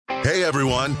Hey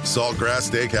everyone, Saltgrass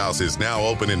Steakhouse is now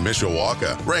open in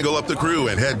Mishawaka. Wrangle up the crew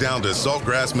and head down to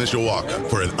Saltgrass Mishawaka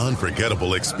for an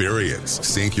unforgettable experience.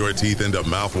 Sink your teeth into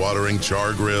mouth-watering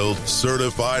char-grilled,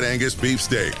 certified Angus beef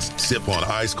steaks. Sip on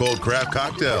ice-cold craft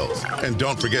cocktails. And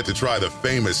don't forget to try the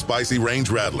famous spicy range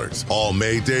rattlers, all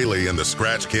made daily in the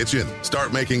Scratch Kitchen.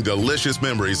 Start making delicious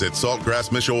memories at Saltgrass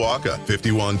Mishawaka,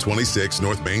 5126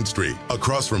 North Main Street,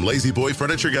 across from Lazy Boy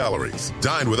Furniture Galleries.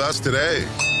 Dine with us today.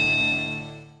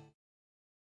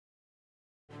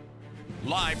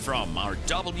 Live from our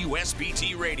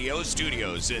WSBT radio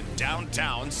studios in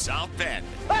downtown South Bend.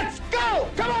 Let's go!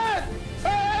 Come on!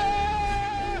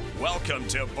 Welcome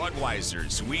to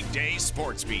Budweiser's Weekday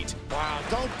Sports Beat. Wow,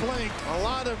 don't blink. A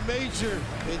lot of major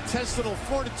intestinal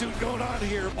fortitude going on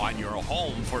here. On your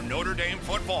home for Notre Dame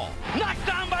football. Knocked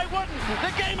down by Wooden.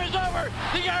 The game is over.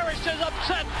 The Irish has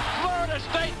upset Florida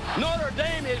State. Notre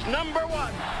Dame is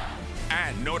 #1.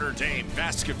 And Notre Dame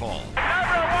basketball. #1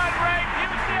 ranked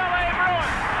UCLA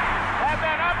Bruins have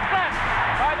been upset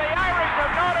by the Irish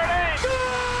of Notre Dame.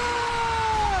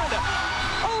 Good!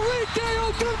 Arike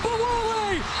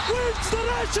Ogunbowale wins the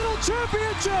national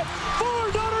championship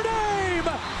for Notre Dame.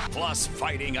 Plus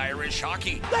Fighting Irish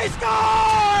hockey. They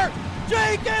score!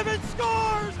 Jake Evans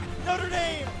scores! Notre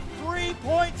Dame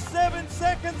 3.7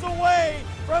 seconds away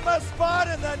from a spot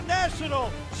in the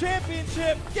national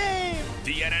championship game.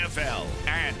 The NFL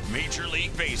and Major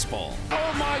League Baseball.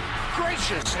 Oh my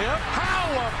gracious!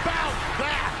 How about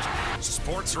that?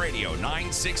 Sports Radio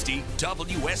 960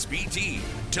 WSBT,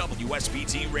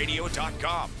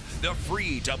 WSBTradio.com, the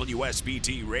free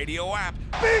WSBT radio app.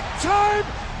 Big time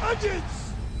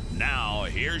onions! Now,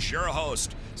 here's your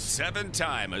host,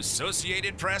 7-time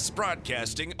Associated Press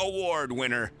Broadcasting Award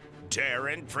winner,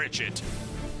 Darren Pritchett.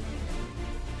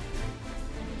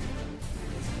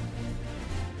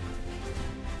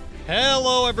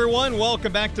 Hello, everyone.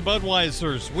 Welcome back to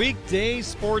Budweiser's Weekday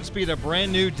Sports Beat. A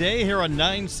brand new day here on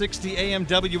 960 AM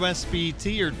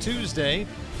WSBT, or Tuesday,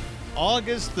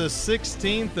 August the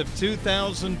 16th of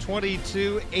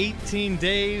 2022. 18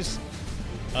 days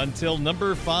until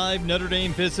number 5 Notre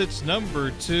Dame visits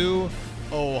number 2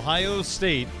 Ohio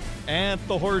State at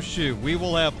the Horseshoe. We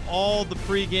will have all the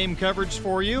pregame coverage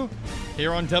for you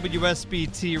here on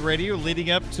WSBT Radio, leading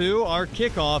up to our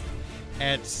kickoff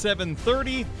at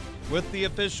 7:30 with the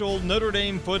official Notre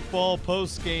Dame football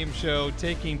postgame show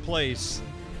taking place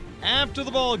after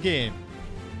the ball game.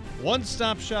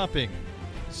 One-stop shopping,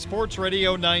 Sports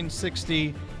Radio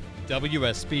 960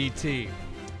 WSBT.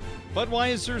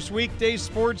 Budweiser's Weekday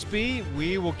Sports Beat.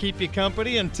 We will keep you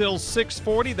company until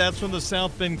 6:40. That's when the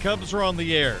South Bend Cubs are on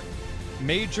the air.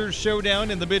 Major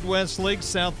showdown in the Midwest League.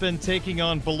 South Bend taking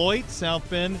on Beloit. South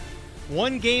Bend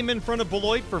one game in front of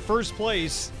Beloit for first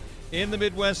place in the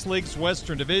Midwest League's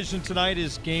Western Division. Tonight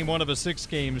is game 1 of a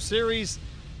 6-game series.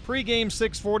 Pre-game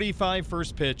 6:45,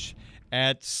 first pitch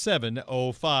at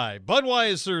 7:05.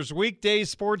 Budweiser's Weekday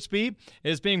Sports Beat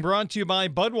is being brought to you by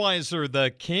Budweiser,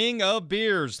 the king of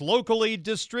beers, locally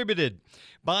distributed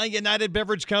by United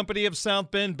Beverage Company of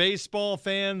South Bend. Baseball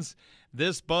fans,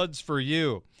 this Bud's for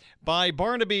you. By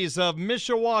Barnaby's of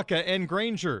Mishawaka and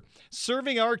Granger,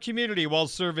 serving our community while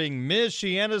serving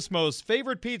Michiana's most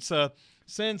favorite pizza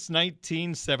since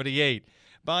 1978.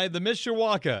 By the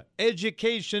Mishawaka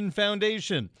Education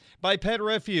Foundation. By Pet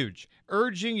Refuge,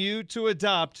 urging you to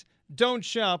adopt. Don't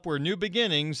shop where new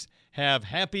beginnings have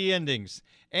happy endings.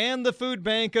 And the Food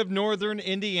Bank of Northern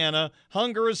Indiana.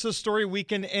 Hunger is a story we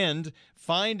can end.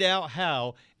 Find out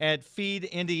how at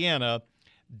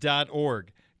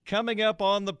feedindiana.org. Coming up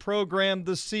on the program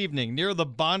this evening, near the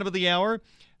bottom of the hour,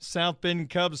 South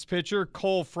Bend Cubs pitcher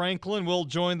Cole Franklin will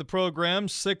join the program,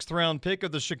 6th-round pick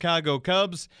of the Chicago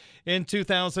Cubs. In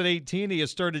 2018, he has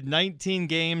started 19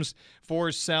 games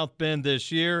for South Bend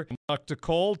this year. Talk to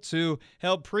Cole to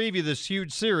help preview this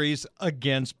huge series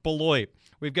against Beloit.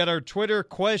 We've got our Twitter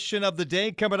question of the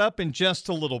day coming up in just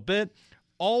a little bit.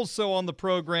 Also on the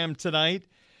program tonight,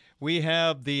 we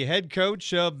have the head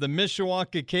coach of the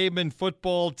Mishawaka Cavemen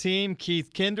football team,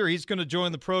 Keith Kinder. He's going to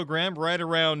join the program right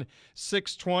around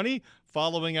 6:20,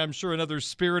 following, I'm sure, another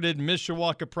spirited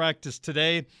Mishawaka practice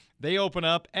today. They open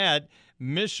up at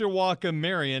Mishawaka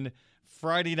Marion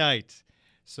Friday night.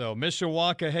 So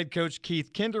Mishawaka head coach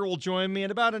Keith Kinder will join me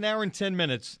in about an hour and 10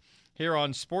 minutes here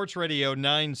on Sports Radio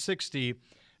 960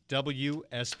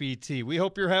 WSBT. We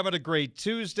hope you're having a great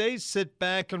Tuesday. Sit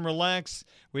back and relax.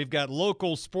 We've got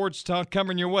local sports talk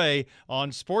coming your way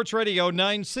on Sports Radio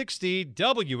 960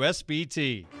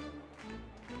 WSBT.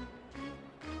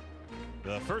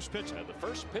 The first pitch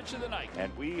of the night.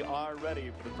 And we are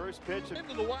ready for the first pitch.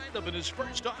 Into the windup in his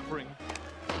first offering.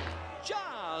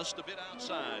 just a bit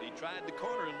outside. He tried the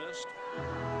corner and missed.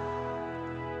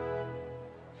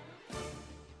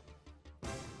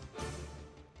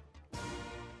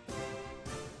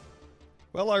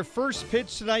 Well, our first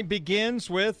pitch tonight begins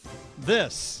with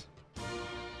this.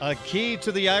 A key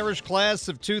to the Irish class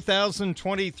of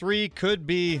 2023 could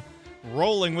be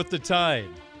rolling with the tide.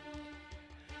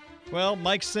 Well,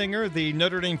 Mike Singer, the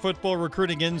Notre Dame football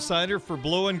recruiting insider for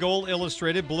Blue and Gold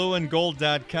Illustrated,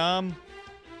 blueandgold.com.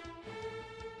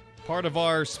 Part of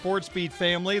our Sports Beat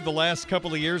family the last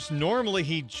couple of years. Normally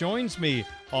he joins me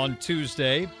on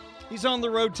Tuesday. He's on the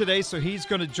road today, so he's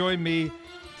going to join me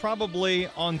probably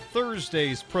on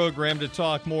Thursday's program to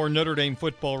talk more Notre Dame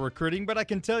football recruiting. But I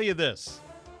can tell you this.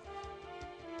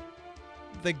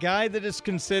 The guy that is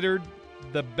considered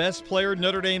the best player in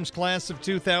Notre Dame's class of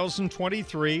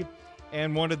 2023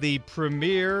 and one of the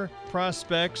premier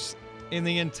prospects in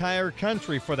the entire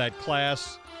country for that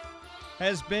class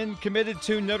has been committed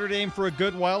to Notre Dame for a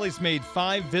good while. He's made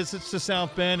 5 visits to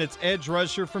South Bend. It's edge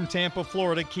rusher from Tampa,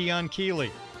 Florida, Keon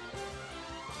Keeley.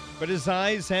 But his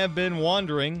eyes have been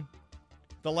wandering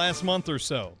the last month or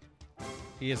so.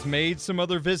 He has made some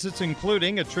other visits,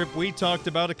 including a trip we talked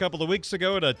about a couple of weeks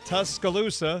ago to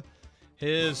Tuscaloosa,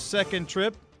 his second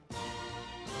trip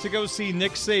to go see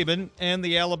Nick Saban and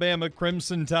the Alabama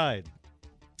Crimson Tide.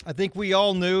 I think we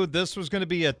all knew this was going to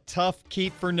be a tough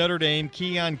keep for Notre Dame.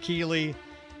 Keon Keeley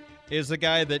is a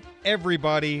guy that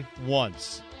everybody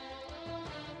wants.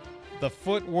 The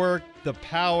footwork, the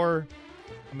power.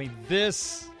 I mean,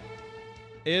 this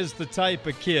is the type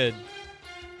of kid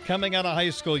coming out of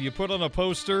high school you put on a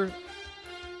poster,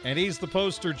 and he's the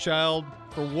poster child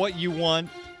for what you want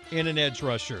in an edge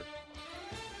rusher.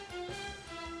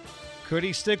 Could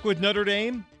he stick with Notre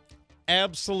Dame?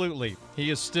 Absolutely. He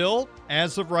is still,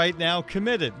 as of right now,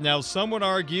 committed. Now, some would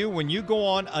argue when you go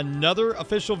on another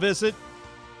official visit,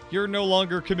 you're no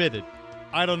longer committed.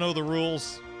 I don't know the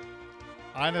rules.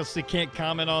 I honestly can't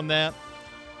comment on that.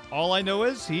 All I know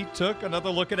is he took another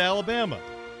look at Alabama.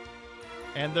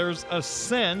 And there's a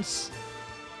sense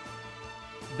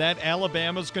that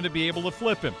Alabama's going to be able to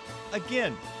flip him.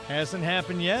 Again, hasn't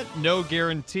happened yet. No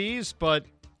guarantees, but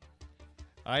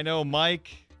I know Mike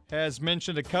has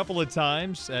mentioned a couple of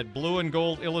times at Blue and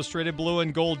Gold Illustrated,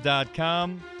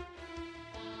 blueandgold.com.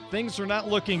 Things are not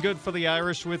looking good for the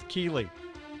Irish with Keeley.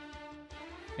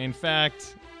 In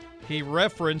fact, he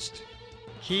referenced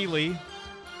Keeley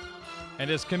and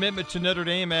his commitment to Notre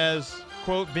Dame as,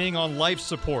 quote, being on life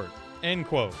support, end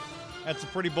quote. That's a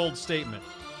pretty bold statement.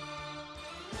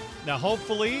 Now,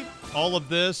 hopefully, all of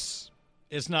this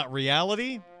is not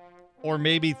reality, or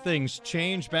maybe things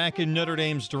change back in Notre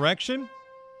Dame's direction.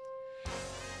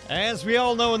 As we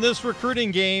all know in this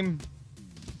recruiting game,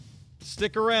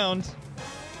 stick around.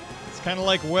 It's kind of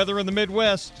like weather in the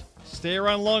Midwest. Stay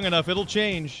around long enough, it'll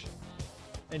change,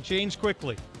 and change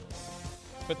quickly.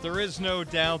 But there is no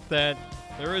doubt that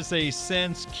there is a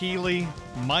sense Keeley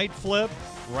might flip.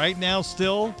 Right now,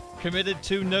 still committed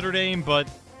to Notre Dame, but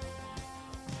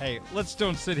hey, let's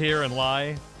don't sit here and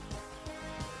lie.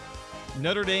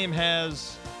 Notre Dame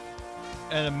has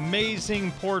an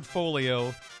amazing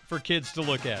portfolio for kids to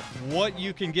look at. What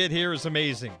you can get here is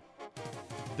amazing.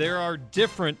 There are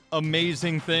different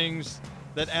amazing things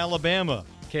that Alabama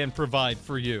can provide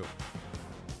for you.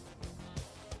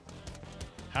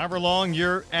 However long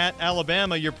you're at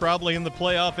Alabama, you're probably in the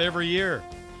playoff every year.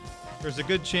 There's a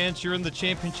good chance you're in the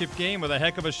championship game with a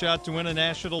heck of a shot to win a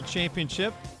national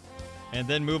championship and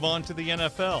then move on to the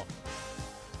NFL.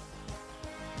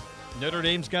 Notre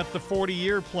Dame's got the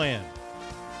 40-year plan.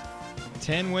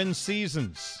 10-win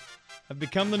seasons have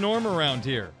become the norm around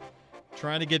here,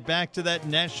 trying to get back to that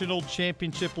national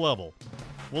championship level.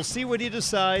 We'll see what he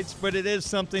decides, but it is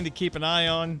something to keep an eye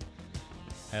on.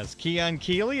 As Keon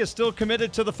Keeley is still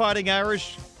committed to the Fighting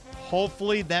Irish,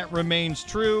 hopefully that remains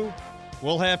true.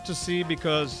 We'll have to see,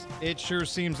 because it sure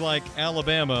seems like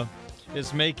Alabama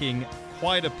is making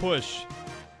quite a push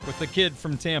with the kid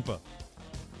from Tampa.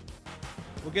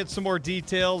 We'll get some more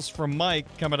details from Mike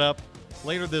coming up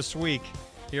later this week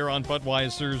here on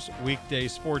Budweiser's Weekday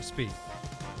Sports Beat.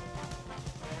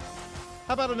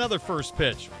 How about another first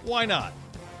pitch? Why not?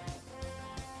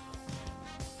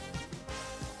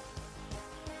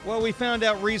 Well, we found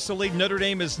out recently Notre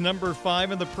Dame is number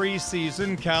 5 in the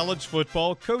preseason college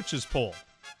football coaches poll.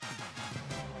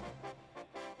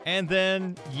 And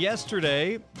then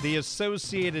yesterday, the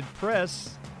Associated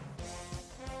Press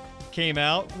came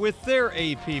out with their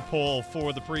AP poll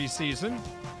for the preseason.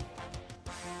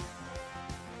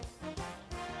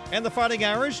 And the Fighting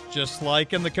Irish, just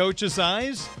like in the coach's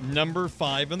eyes, number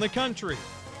 5 in the country.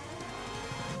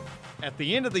 At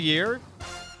the end of the year,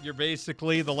 You're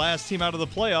basically the last team out of the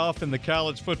playoff in the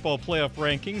college football playoff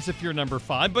rankings if you're number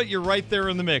 5, but you're right there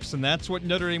in the mix, and that's what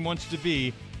Notre Dame wants to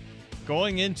be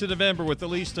going into November with at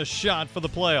least a shot for the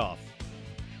playoff.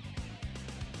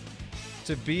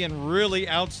 To be in really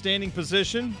outstanding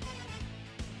position,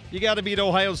 you got to beat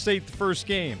Ohio State the first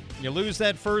game. You lose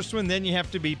that first one, then you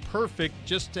have to be perfect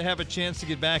just to have a chance to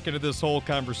get back into this whole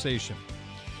conversation.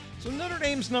 So Notre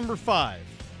Dame's number 5.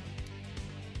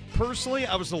 Personally,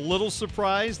 I was a little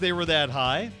surprised they were that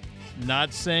high.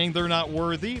 Not saying they're not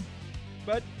worthy,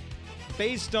 but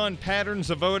based on patterns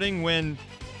of voting, when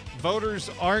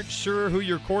voters aren't sure who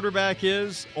your quarterback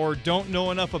is or don't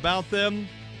know enough about them,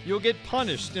 you'll get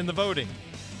punished in the voting.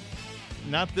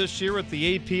 Not this year with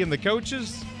the AP and the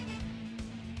coaches.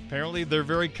 Apparently, they're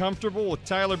very comfortable with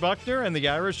Tyler Buchner, and the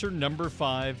Irish are number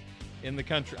 5 in the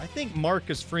country. I think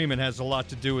Marcus Freeman has a lot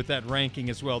to do with that ranking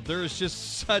as well. There is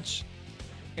just such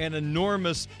an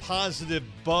enormous positive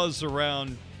buzz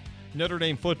around Notre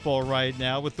Dame football right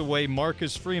now with the way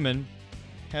Marcus Freeman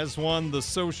has won the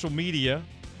social media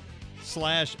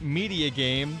 / media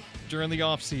game during the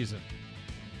offseason.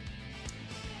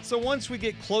 So once we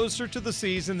get closer to the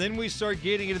season, then we start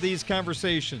getting into these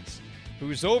conversations.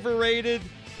 Who's overrated?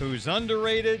 Who's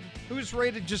underrated? Who's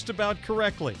rated just about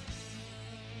correctly?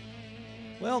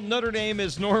 Well, Notre Dame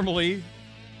is normally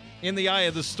in the eye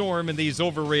of the storm in these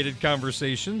overrated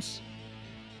conversations.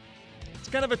 It's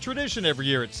kind of a tradition every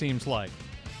year, it seems like.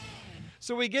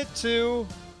 So we get to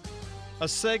a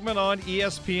segment on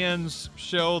ESPN's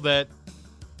show that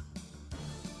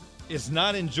is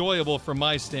not enjoyable from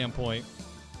my standpoint,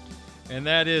 and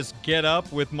that is Get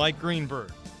Up with Mike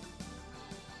Greenberg.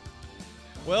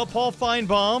 Well, Paul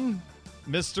Feinbaum,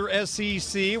 Mr.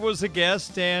 SEC, was a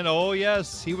guest, and oh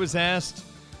yes, he was asked,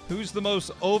 who's the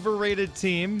most overrated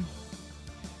team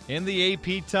in the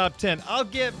AP Top 10? I'll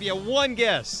give you one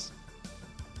guess.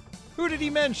 Who did he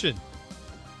mention?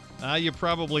 You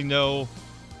probably know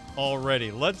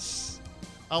already. Let's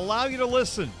allow you to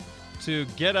listen to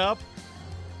Get Up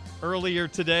earlier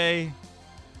today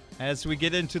as we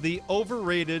get into the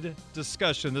overrated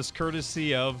discussion, this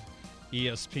courtesy of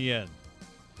ESPN.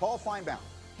 Paul Feinbaum,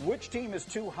 which team is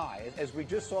too high? As we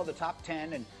just saw the top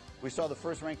 10 and we saw the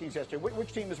first rankings yesterday,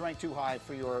 which team is ranked too high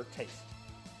for your taste?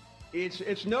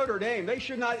 It's Notre Dame. They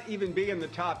should not even be in the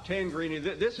top 10, Greeny.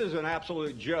 This is an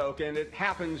absolute joke, and it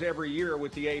happens every year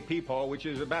with the AP poll, which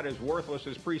is about as worthless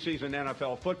as preseason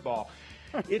NFL football.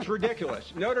 It's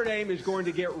ridiculous. Notre Dame is going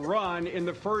to get run in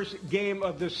the first game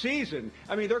of the season.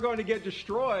 I mean, they're going to get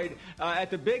destroyed at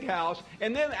the Big House.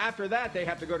 And then after that, they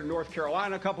have to go to North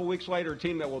Carolina a couple weeks later, a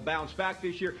team that will bounce back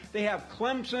this year. They have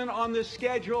Clemson on this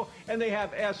schedule, and they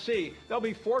have SC. They'll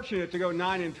be fortunate to go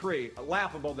 9-3.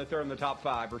 Laughable that they're in the top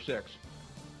 5 or 6.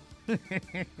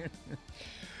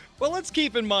 Well, let's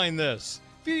keep in mind this.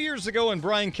 A few years ago when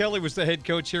Brian Kelly was the head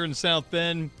coach here in South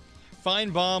Bend,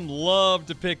 Feinbaum loved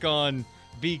to pick on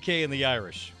BK and the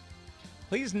Irish.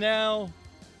 He's now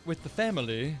with the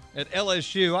family at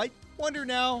LSU. I wonder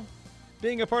now,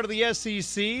 being a part of the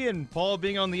SEC and Paul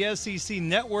being on the SEC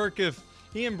network, if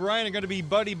he and Brian are going to be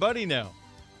buddy-buddy now.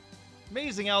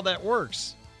 Amazing how that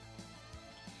works.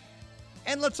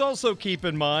 And let's also keep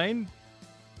in mind,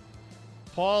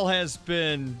 Paul has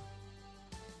been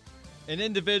an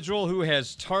individual who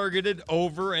has targeted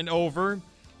over and over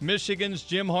Michigan's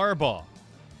Jim Harbaugh.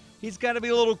 He's got to be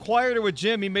a little quieter with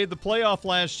Jim. He made the playoff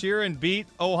last year and beat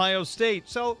Ohio State.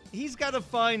 So he's got to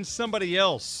find somebody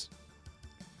else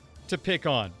to pick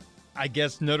on. I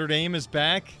guess Notre Dame is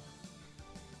back.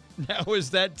 Now is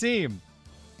that team.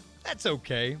 That's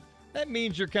okay. That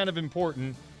means you're kind of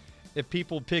important if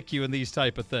people pick you in these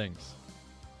type of things.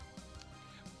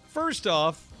 First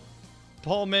off,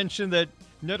 Paul mentioned that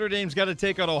Notre Dame's got to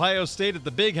take on Ohio State at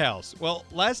the Big House. Well,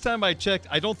 last time I checked,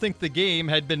 I don't think the game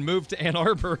had been moved to Ann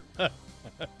Arbor.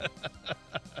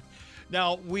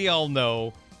 Now, we all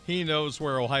know he knows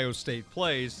where Ohio State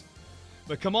plays.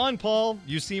 But come on, Paul,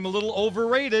 you seem a little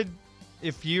overrated.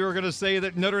 If you're going to say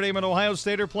that Notre Dame and Ohio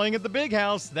State are playing at the Big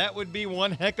House, that would be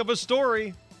one heck of a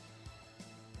story.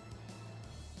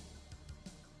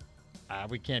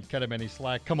 We can't cut him any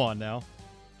slack. Come on now.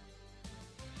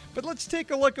 But let's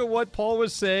take a look at what Paul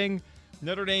was saying.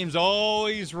 Notre Dame's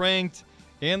always ranked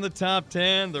in the top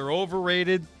 10. They're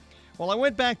overrated. Well, I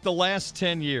went back the last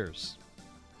 10 years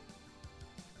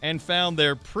and found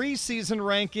their preseason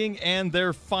ranking and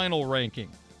their final ranking.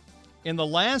 In the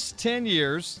last 10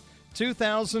 years,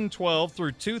 2012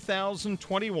 through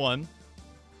 2021,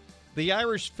 the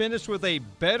Irish finished with a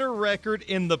better record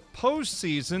in the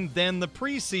postseason than the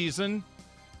preseason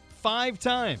 5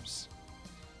 times.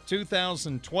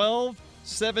 2012,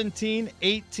 17,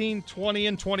 18, 20,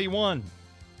 and 21.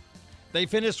 They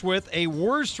finished with a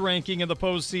worse ranking in the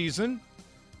postseason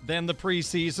than the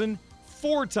preseason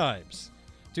 4 times.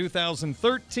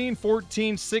 2013,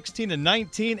 14, 16, and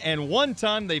 19, and one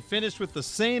time they finished with the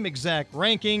same exact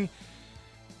ranking,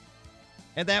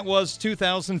 and that was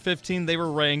 2015. They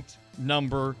were ranked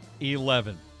number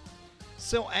 11.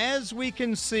 So as we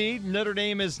can see, Notre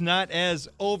Dame is not as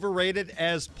overrated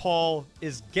as Paul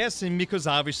is guessing, because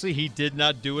obviously he did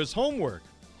not do his homework.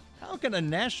 How can a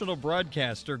national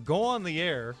broadcaster go on the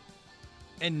air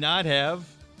and not have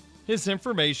his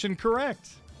information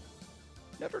correct?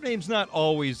 Notre Dame's not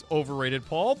always overrated,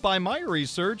 Paul. By my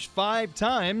research, 5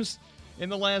 times in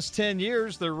the last 10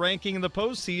 years, their ranking in the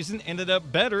postseason ended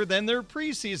up better than their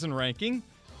preseason ranking.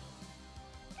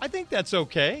 I think that's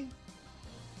okay.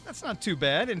 That's not too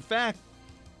bad. In fact,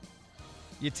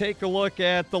 you take a look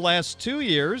at the last 2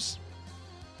 years,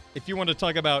 if you want to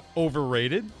talk about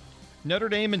overrated, Notre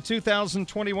Dame in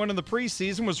 2021 in the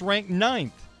preseason was ranked 9th.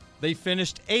 They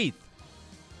finished 8th.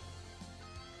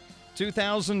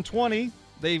 2020,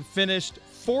 they finished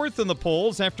 4th in the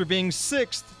polls after being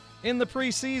 6th in the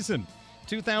preseason.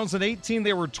 2018,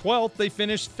 they were 12th. They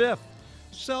finished 5th.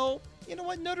 So, you know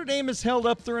what? Notre Dame has held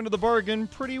up their end of the bargain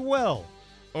pretty well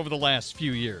over the last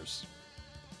few years.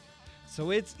 So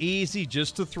it's easy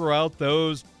just to throw out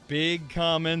those big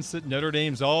comments that Notre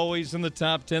Dame's always in the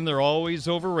top 10. They're always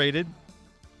overrated.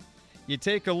 You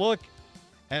take a look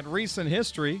at recent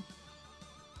history.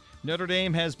 Notre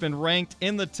Dame has been ranked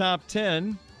in the top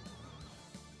 10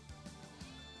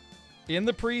 in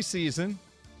the preseason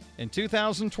in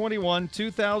 2021,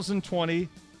 2020,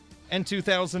 and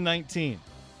 2019.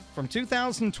 From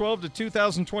 2012 to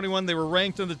 2021, they were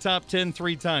ranked in the top 10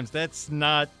 3 times. That's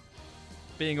not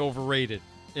being overrated,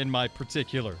 in my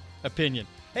particular opinion.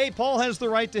 Hey, Paul has the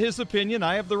right to his opinion.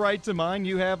 I have the right to mine.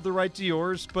 You have the right to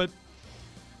yours. But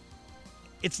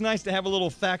it's nice to have a little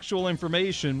factual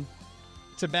information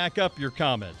to back up your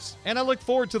comments. And I look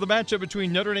forward to the matchup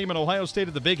between Notre Dame and Ohio State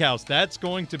at the Big House. That's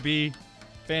going to be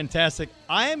fantastic.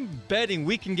 I'm betting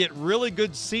we can get really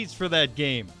good seats for that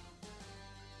game.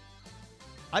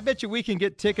 I bet you we can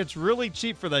get tickets really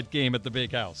cheap for that game at the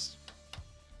Big House.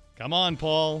 Come on,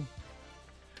 Paul.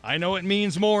 I know it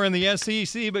means more in the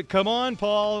SEC, but come on,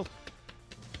 Paul.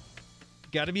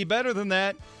 Got to be better than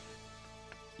that.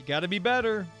 You got to be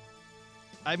better.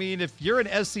 I mean, if you're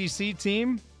an SEC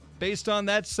team, based on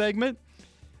that segment,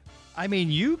 I mean,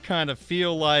 you kind of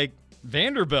feel like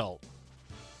Vanderbilt,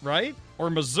 right? Or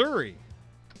Missouri.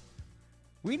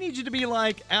 We need you to be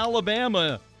like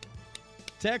Alabama,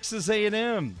 Texas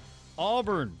A&M,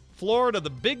 Auburn, Florida, the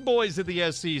big boys of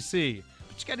the SEC.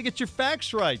 But you got to get your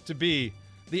facts right to be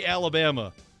the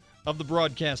Alabama of the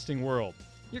broadcasting world.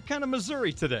 You're kind of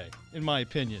Missouri today, in my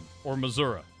opinion, or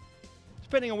Missouri,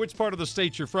 depending on which part of the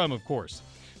state you're from, of course.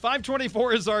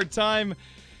 5:24 is our time.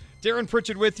 Darren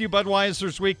Pritchett with you,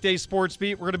 Budweiser's Weekday Sports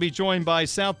Beat. We're going to be joined by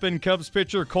South Bend Cubs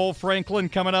pitcher Cole Franklin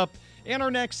coming up in our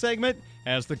next segment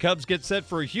as the Cubs get set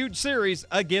for a huge series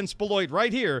against Beloit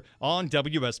right here on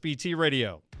WSBT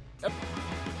Radio.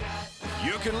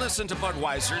 You can listen to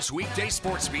Budweiser's Weekday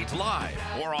Sports Beat live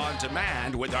or on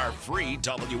demand with our free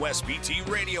WSBT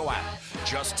Radio app.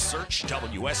 Just search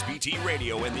WSBT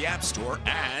Radio in the App Store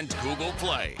and Google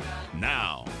Play.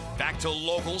 Now, back to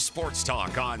local sports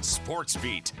talk on Sports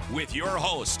Beat with your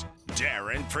host,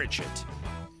 Darren Pritchett.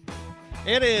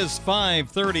 It is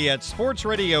 5:30 at Sports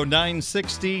Radio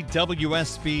 960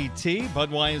 WSBT.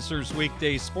 Budweiser's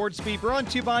Weekday Sports Beat brought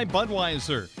to you by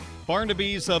Budweiser,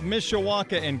 Barnaby's of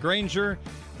Mishawaka and Granger,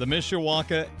 the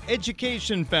Mishawaka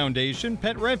Education Foundation,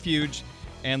 Pet Refuge,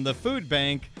 and the Food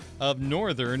Bank of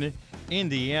Northern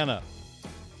Indiana.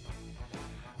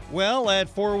 Well, at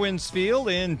Four Winds Field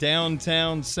in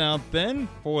downtown South Bend,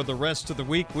 for the rest of the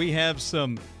week, we have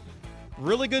some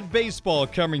really good baseball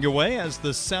coming your way as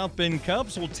the South Bend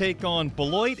Cubs will take on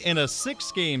Beloit in a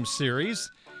 6-game series.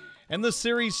 And the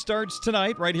series starts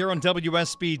tonight right here on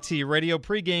WSBT Radio.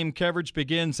 Pre-game coverage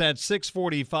begins at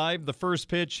 6:45. The first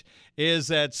pitch is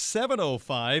at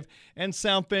 7:05. And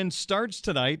South Bend starts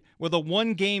tonight with a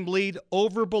 1-game lead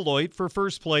over Beloit for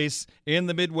first place in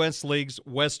the Midwest League's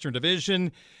Western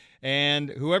Division. And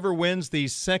whoever wins the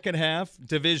second half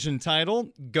division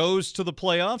title goes to the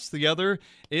playoffs. The other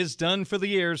is done for the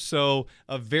year. So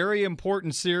a very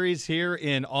important series here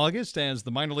in August as the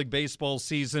minor league baseball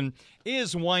season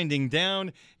is winding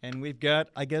down. And we've got,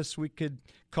 I guess we could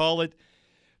call it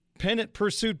pennant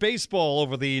pursuit baseball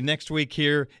over the next week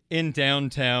here in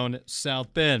downtown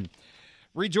South Bend.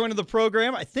 Rejoining the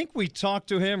program, I think we talked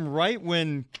to him right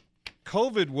when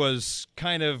COVID was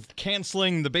kind of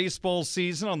canceling the baseball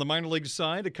season on the minor league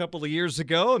side a couple of years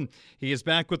ago, and he is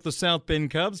back with the South Bend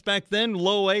Cubs. Back then,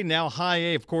 low A, now high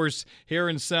A, of course, here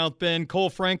in South Bend. Cole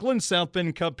Franklin, South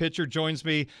Bend Cub pitcher, joins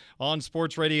me on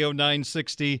Sports Radio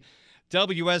 960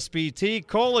 WSBT.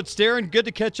 Cole, it's Darren. Good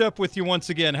to catch up with you once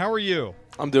again. How are you?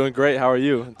 I'm doing great. How are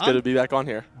you? It's good to be back on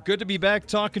here. Good to be back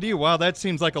talking to you. Wow, that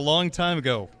seems like a long time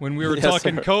ago when we were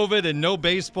talking sir. COVID and no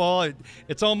baseball.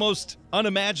 It's almost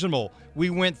unimaginable we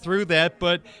went through that.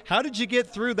 But how did you get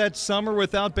through that summer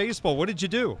without baseball? What did you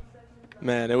do?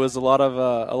 Man, it was a lot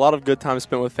of good time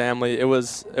spent with family. It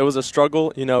was a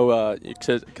struggle,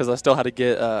 because I still had to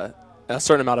get a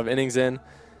certain amount of innings in,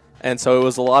 and so it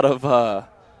was a lot of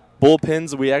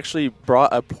bullpens. We actually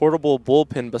brought a portable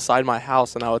bullpen beside my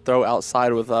house, and I would throw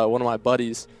outside with one of my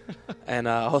buddies. And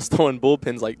I was throwing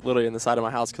bullpens like literally in the side of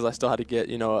my house because I still had to get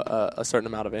a certain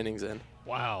amount of innings in.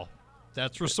 Wow,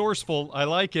 that's resourceful. I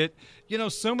like it.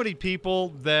 So many people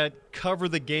that cover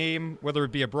the game, whether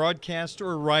it be a broadcaster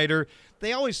or a writer,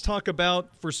 they always talk about,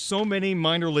 for so many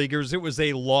minor leaguers, it was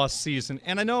a lost season.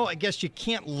 And I guess you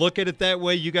can't look at it that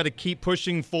way. You got to keep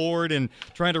pushing forward and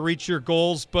trying to reach your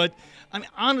goals. But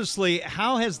honestly,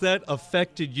 how has that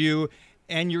affected you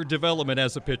and your development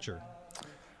as a pitcher?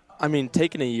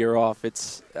 Taking a year off,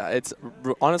 it's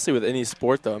honestly with any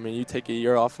sport though. You take a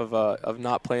year off of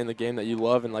not playing the game that you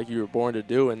love and like you were born to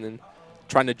do, and then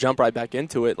trying to jump right back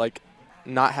into it, like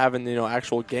not having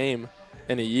actual game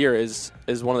in a year is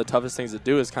one of the toughest things to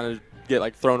do. Is kind of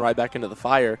get thrown right back into the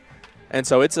fire, and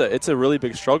so it's a really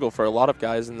big struggle for a lot of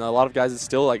guys, and a lot of guys it's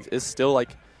still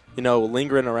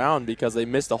lingering around because they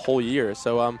missed a whole year.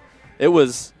 So it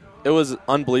was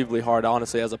unbelievably hard,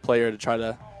 honestly, as a player to try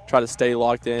to stay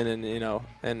locked in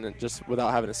and just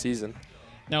without having a season.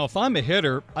 Now, if I'm a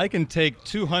hitter, I can take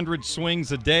 200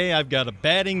 swings a day. I've got a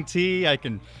batting tee. I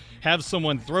can have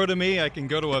someone throw to me. I can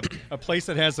go to a place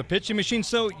that has a pitching machine.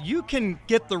 So you can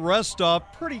get the rust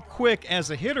off pretty quick as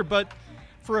a hitter. But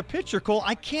for a pitcher, Cole,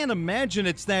 I can't imagine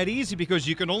it's that easy because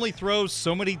you can only throw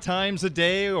so many times a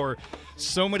day or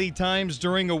so many times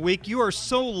during a week. You are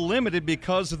so limited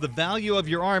because of the value of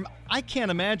your arm. I can't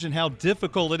imagine how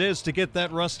difficult it is to get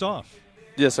that rust off.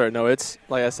 Yes, sir. No, it's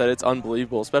like I said, it's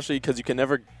unbelievable, especially because you can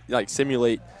never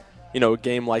simulate,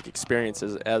 game-like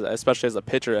experiences, especially as a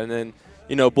pitcher. And then,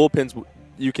 bullpens,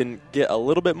 you can get a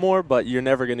little bit more, but you're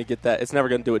never going to get that. It's never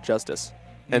going to do it justice.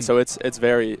 And so it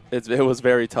was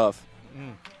very tough.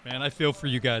 Man, I feel for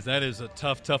you guys. That is a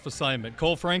tough assignment.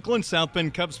 Cole Franklin, South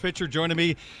Bend Cubs pitcher, joining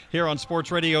me here on Sports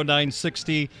Radio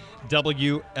 960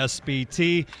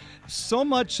 WSBT. So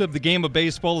much of the game of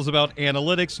baseball is about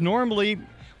analytics. Normally,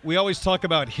 we always talk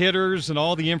about hitters and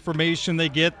all the information they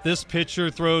get. This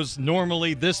pitcher throws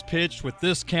normally this pitch with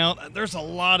this count. There's a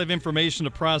lot of information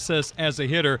to process as a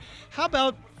hitter. How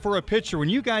about for a pitcher, when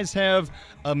you guys have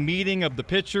a meeting of the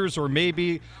pitchers or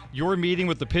maybe your meeting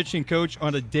with the pitching coach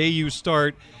on a day you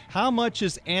start, how much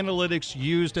is analytics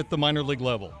used at the minor league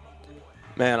level?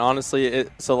 Man, honestly,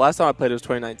 so last time I played was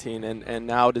 2019, and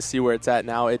now to see where it's at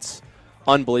now, it's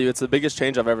unbelievable. It's the biggest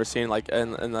change I've ever seen, in a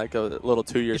little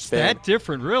 2-year span. It's that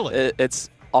different, really?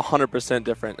 It's 100%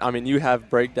 different. You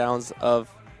have breakdowns of,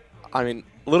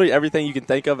 literally everything you can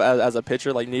think of as a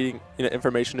pitcher, like needing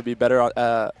information to be better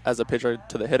as a pitcher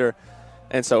to the hitter.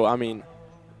 And so,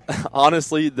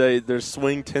 honestly, there's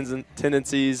swing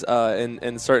tendencies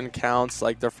in certain counts,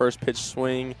 like their first pitch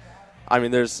swing. I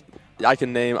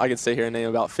can sit here and name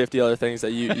about 50 other things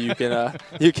that you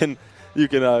can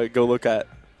go look at.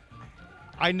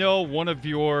 I know one of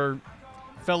your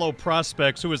fellow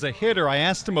prospects who was a hitter. I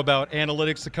asked him about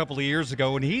analytics a couple of years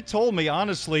ago, and he told me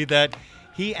honestly that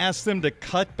he asked them to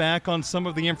cut back on some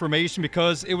of the information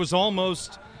because it was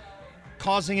almost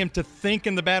causing him to think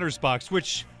in the batter's box,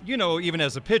 which, even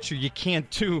as a pitcher, you can't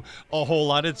do a whole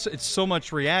lot. It's so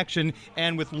much reaction,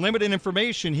 and with limited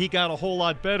information, he got a whole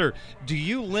lot better. Do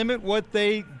you limit what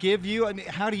they give you?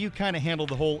 How do you kind of handle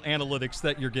the whole analytics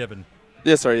that you're given?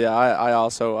 Yes, sir. Yeah,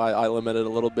 I limit it a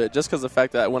little bit just because the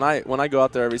fact that when I go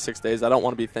out there every 6 days, I don't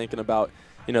want to be thinking about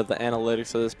the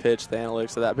analytics of this pitch, the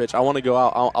analytics of that pitch. I want to go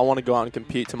out. I want to go out and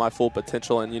compete to my full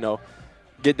potential, and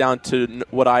get down to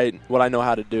what I know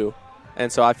how to do.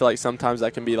 And so I feel like sometimes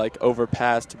that can be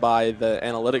overpassed by the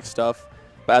analytics stuff.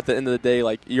 But at the end of the day,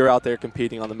 you're out there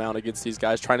competing on the mound against these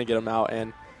guys, trying to get them out,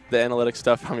 and the analytics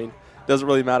stuff. Doesn't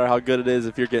really matter how good it is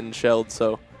if you're getting shelled.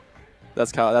 So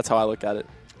that's how I look at it.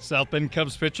 South Bend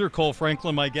Cubs pitcher Cole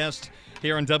Franklin, my guest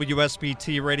here on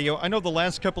WSBT Radio. I know the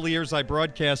last couple of years I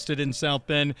broadcasted in South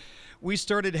Bend, we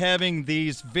started having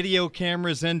these video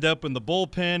cameras end up in the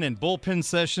bullpen, and bullpen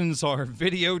sessions are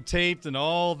videotaped, and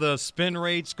all the spin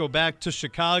rates go back to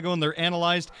Chicago, and they're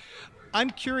analyzed. I'm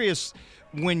curious,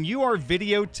 when you are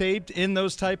videotaped in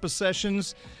those type of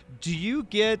sessions, do you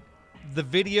get the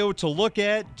video to look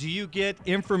at? Do you get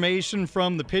information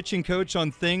from the pitching coach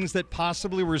on things that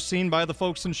possibly were seen by the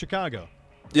folks in Chicago?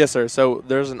 Yes, sir. So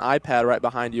there's an iPad right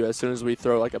behind you. As soon as we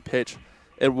throw like a pitch,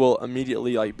 it will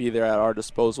immediately like be there at our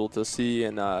disposal to see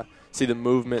and see the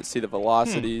movement, see the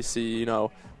velocity, see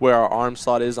where our arm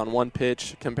slot is on one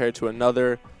pitch compared to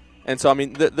another. And so, I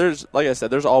mean, there's, like I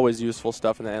said, there's always useful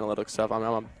stuff in the analytics stuff. I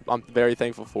mean, I'm very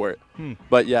thankful for it.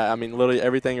 But, yeah, I mean, literally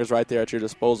everything is right there at your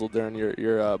disposal during your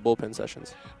bullpen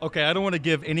sessions. Okay, I don't want to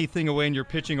give anything away in your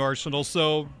pitching arsenal,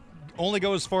 so only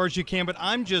go as far as you can. But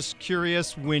I'm just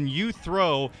curious, when you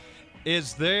throw,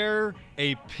 is there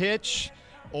a pitch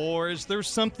or is there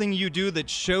something you do that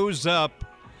shows up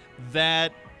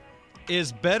that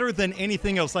is better than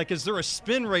anything else? Like, is there a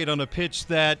spin rate on a pitch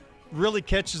that really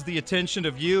catches the attention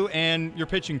of you and your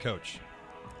pitching coach?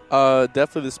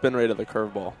 Definitely the spin rate of the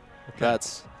curveball. Okay.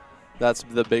 That's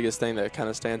the biggest thing that kind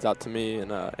of stands out to me and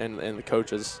the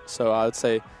coaches. So I would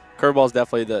say curveball is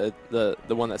definitely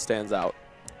the one that stands out.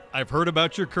 I've heard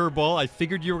about your curveball. I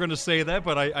figured you were going to say that,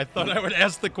 but I thought I would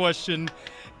ask the question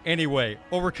anyway.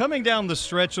 Well, we're coming down the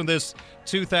stretch on this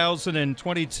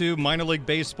 2022 minor league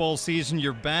baseball season.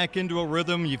 You're back into a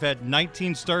rhythm. You've had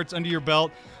 19 starts under your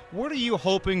belt. What are you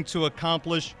hoping to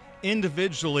accomplish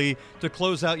individually to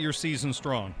close out your season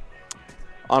strong?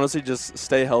 Honestly, just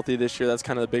stay healthy this year. That's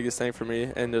kind of the biggest thing for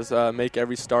me, and just make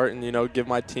every start and give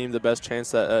my team the best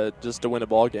chance just to win a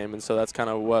ball game. And so that's kind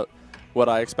of what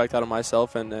I expect out of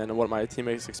myself and what my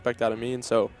teammates expect out of me. And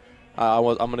so I'm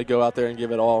going to go out there and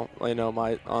give it all,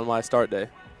 on my start day.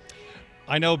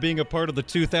 I know, being a part of the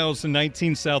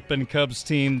 2019 South Bend Cubs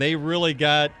team, they really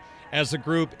got, as a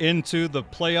group, into the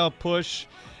playoff push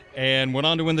and went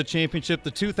on to win the championship.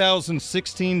 The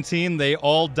 2016 team, they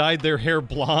all dyed their hair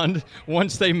blonde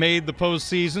once they made the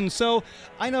postseason. So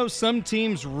I know some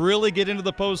teams really get into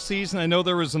the postseason. I know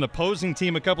there was an opposing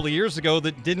team a couple of years ago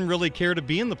that didn't really care to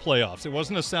be in the playoffs. It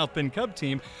wasn't a South Bend Cub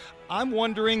team. I'm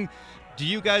wondering, do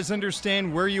you guys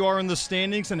understand where you are in the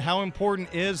standings and how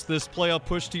important is this playoff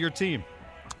push to your team?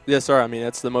 Yes, sir. I mean,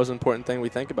 that's the most important thing we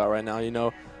think about right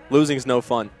now. Losing is no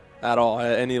fun at all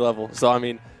at any level. So, I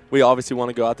mean, we obviously want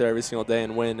to go out there every single day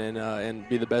and win and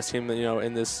be the best team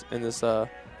in this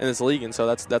league, and so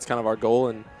that's kind of our goal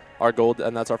and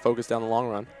that's our focus down the long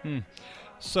run.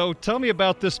 So tell me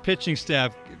about this pitching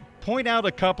staff. Point out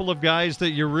a couple of guys that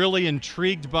you're really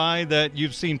intrigued by that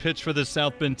you've seen pitch for this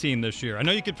South Bend team this year. I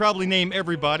know you could probably name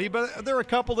everybody, but there are a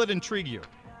couple that intrigue you.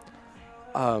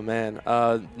 Oh man,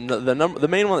 the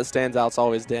main one that stands out is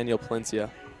always Daniel Palencia.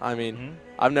 I mean,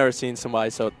 I've never seen somebody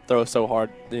throw so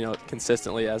hard,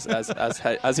 consistently as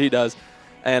he does.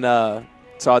 And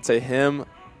so I'd say him.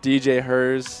 DJ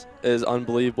Hers is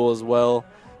unbelievable as well.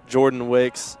 Jordan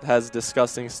Wicks has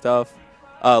disgusting stuff.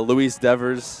 Luis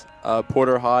Devers,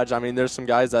 Porter Hodge. I mean, there's some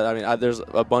guys that, there's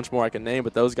a bunch more I can name,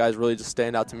 but those guys really just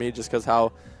stand out to me just because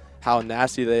how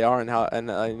nasty they are and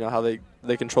how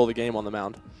they control the game on the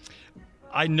mound.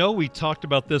 I know we talked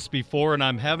about this before, and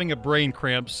I'm having a brain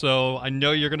cramp, so I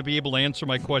know you're going to be able to answer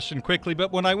my question quickly.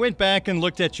 But when I went back and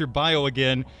looked at your bio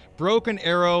again, Broken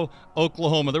Arrow,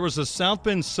 Oklahoma, there was a South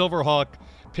Bend Silverhawk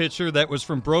pitcher that was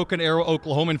from Broken Arrow,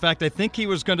 Oklahoma. In fact, I think he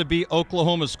was going to be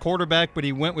Oklahoma's quarterback, but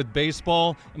he went with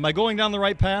baseball. Am I going down the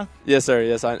right path? Yes, sir.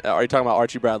 Yes. Are you talking about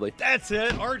Archie Bradley? That's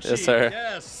it, Archie. Yes, sir.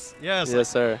 Yes. Yes. Yes,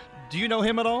 sir. Do you know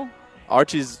him at all?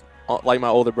 Archie's like my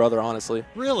older brother, honestly.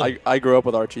 Really? I grew up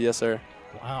with Archie. Yes, sir.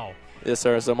 Wow. Yes,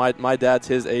 sir. So my dad's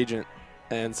his agent,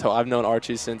 and so I've known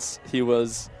Archie since he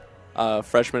was a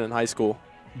freshman in high school.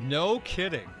 No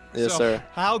kidding. Yes, sir.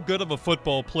 How good of a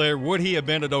football player would he have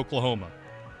been at Oklahoma?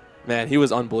 Man, he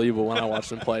was unbelievable when I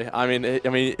watched him play. I mean,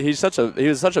 he was such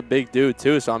a big dude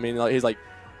too. So I mean, he's like,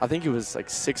 I think he was like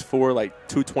 6'4", like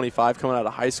 225 coming out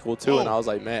of high school too. And I was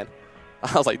like, man,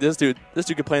 this dude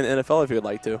could play in the NFL if he would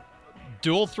like to.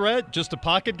 Dual threat, just a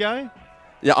pocket guy.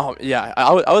 Yeah, yeah.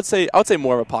 I would say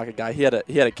more of a pocket guy. He had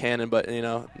a cannon, but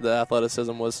the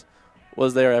athleticism was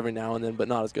there every now and then, but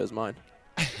not as good as mine.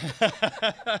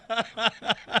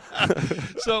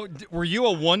 So, were you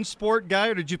a one-sport guy,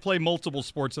 or did you play multiple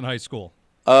sports in high school?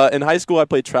 In high school, I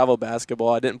played travel basketball.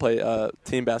 I didn't play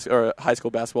team basketball or high school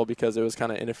basketball because it was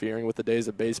kind of interfering with the days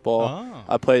of baseball. Oh.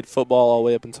 I played football all the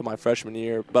way up until my freshman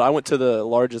year, but I went to the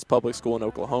largest public school in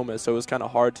Oklahoma, so it was kind of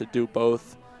hard to do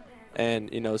both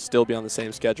and still be on the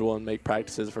same schedule and make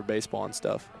practices for baseball and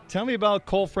stuff. Tell me about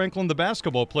Cole Franklin, the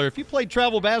basketball player. If you played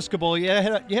travel basketball, you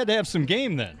had to have some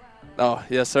game then. Oh,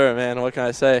 yes, sir, man. What can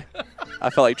I say? I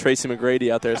felt like Tracy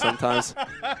McGrady out there sometimes.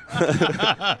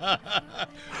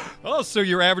 Oh, so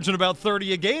you're averaging about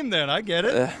 30 a game then. I get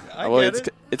it.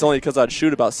 It's only because I'd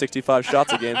shoot about 65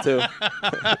 shots a game, too.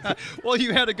 Well,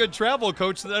 you had a good travel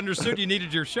coach that understood you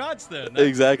needed your shots then.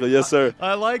 Exactly. Yes, sir.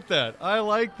 I like that.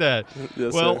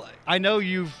 Yes, well, sir. I know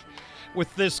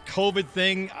with this COVID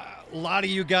thing, a lot of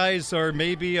you guys are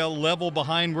maybe a level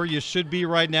behind where you should be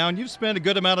right now, and you've spent a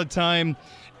good amount of time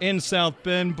in South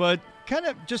Bend, but kind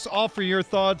of just offer your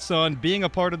thoughts on being a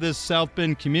part of this South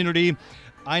Bend community.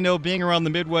 I know being around the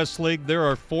Midwest League, there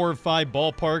are 4 or 5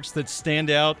 ballparks that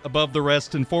stand out above the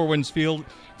rest, and Four Winds Field,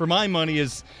 for my money,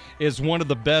 is one of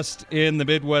the best in the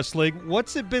Midwest League.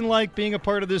 What's it been like being a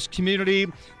part of this community,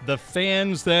 the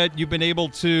fans that you've been able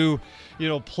to,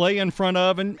 play in front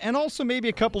of, and also maybe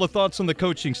a couple of thoughts on the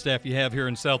coaching staff you have here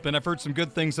in South Bend? I've heard some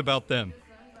good things about them.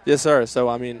 Yes, sir. So,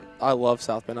 I love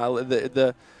South Bend.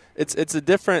 It's a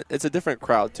different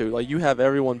crowd too. Like, you have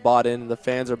everyone bought in, the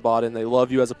fans are bought in. They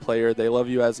love you as a player. They love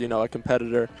you as a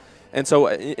competitor. And so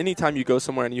anytime you go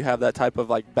somewhere and you have that type of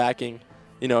like backing,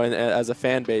 and as a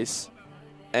fan base,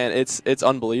 and it's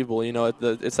unbelievable.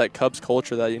 It's that Cubs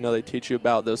culture that they teach you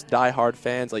about. Those diehard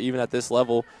fans, like even at this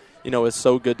level, is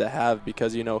so good to have,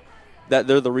 because that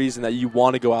they're the reason that you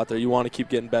want to go out there. You want to keep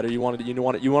getting better. You want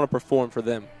to perform for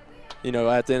them.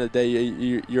 At the end of the day,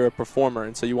 you're a performer,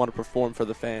 and so you want to perform for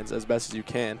the fans as best as you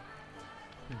can.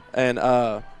 And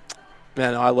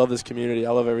man, I love this community.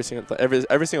 I love every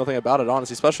single thing about it,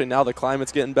 honestly. Especially now the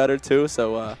climate's getting better too.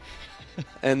 So,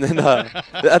 and then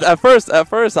at first I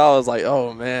was like,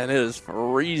 oh man, it is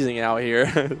freezing out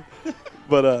here.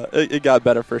 But it got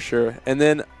better for sure. And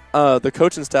then the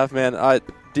coaching staff, man,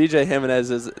 DJ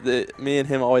Jimenez me and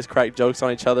him always crack jokes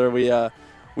on each other.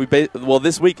 Well,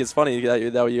 this week it's funny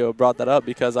that you brought that up,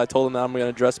 because I told him that I'm going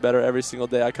to dress better every single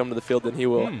day I come to the field than he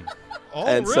will. Oh,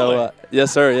 and really? So,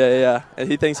 yes, sir, yeah.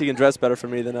 And he thinks he can dress better for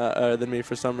me than me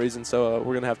for some reason. So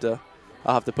we're going to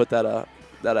I'll have to put that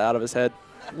out of his head.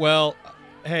 Well,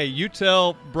 hey, you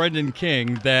tell Brendan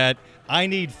King that I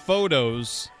need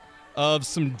photos of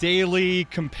some daily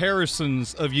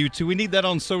comparisons of you two. We need that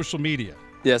on social media.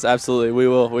 Yes, absolutely. We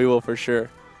will for sure.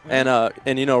 And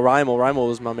Rymel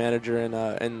was my manager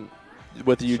and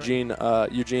with Eugene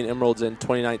Emeralds in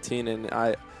 2019, and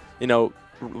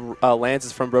Lance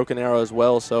is from Broken Arrow as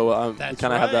well, so we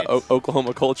kind of have that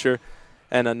Oklahoma culture.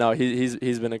 And no,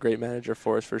 he's been a great manager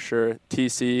for us for sure.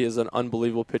 TC is an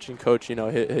unbelievable pitching coach.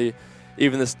 He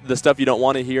even the stuff you don't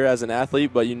want to hear as an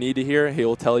athlete, but you need to hear, he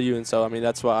will tell you. And so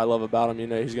that's what I love about him.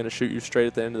 He's going to shoot you straight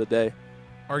at the end of the day.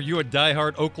 Are you a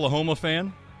diehard Oklahoma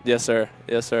fan? Yes, sir.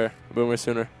 Boomer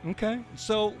Sooner. Okay.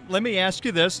 So let me ask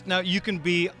you this. Now, you can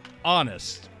be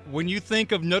honest. When you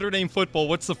think of Notre Dame football,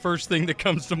 what's the first thing that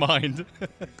comes to mind?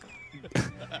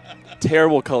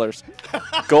 Terrible colors.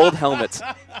 Gold helmets.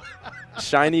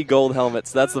 Shiny gold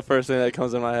helmets. That's the first thing that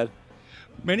comes in my head.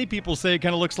 Many people say it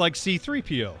kind of looks like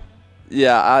C-3PO.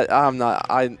 Yeah, I'm not.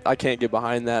 I can't get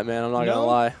behind that, man. I'm not gonna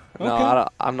lie. No, okay.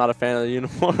 I'm not a fan of the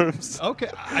uniforms. Okay,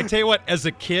 I tell you what. As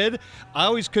a kid, I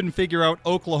always couldn't figure out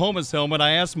Oklahoma's helmet.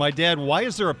 I asked my dad, "Why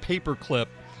is there a paper clip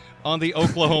on the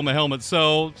Oklahoma helmet?"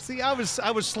 So, see, I was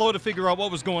slow to figure out what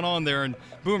was going on there in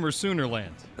Boomer Sooner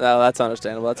land. No, that's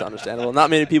understandable. Not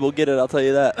many people get it. I'll tell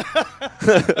you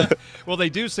that. Well, they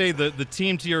do say the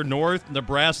team to your north,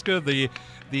 Nebraska, the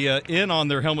N on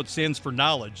their helmet stands for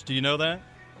knowledge. Do you know that?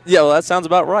 Yeah, well, that sounds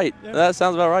about right. Yeah. That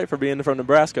sounds about right for being from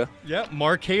Nebraska. Yeah,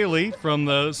 Mark Haley from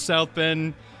the South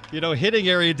Bend, hitting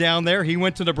area down there. He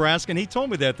went to Nebraska, and he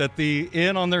told me that the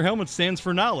N on their helmet stands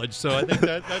for knowledge. So I think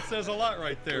that says a lot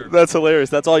right there. That's hilarious.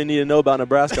 That's all you need to know about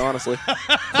Nebraska, honestly.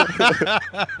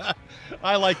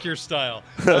 I like your style.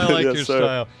 Your sir.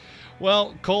 style.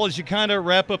 Well, Cole, as you kind of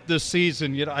wrap up this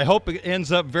season, I hope it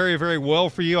ends up very, very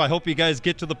well for you. I hope you guys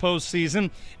get to the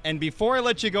postseason. And before I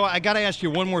let you go, I got to ask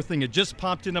you one more thing. It just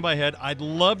popped into my head. I'd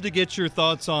love to get your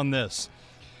thoughts on this.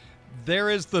 There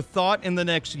is the thought in the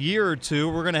next year or two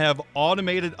we're going to have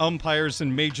automated umpires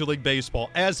in Major League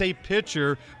Baseball. As a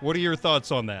pitcher, what are your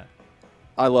thoughts on that?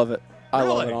 I love it. I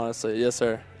Really? love it, honestly. Yes,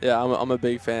 sir. Yeah, I'm a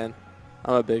big fan.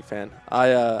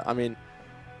 I mean,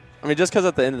 just because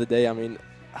at the end of the day,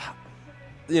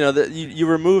 you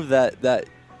remove that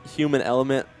human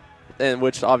element, in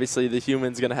which obviously the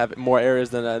human's going to have more errors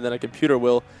than a computer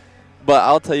will. But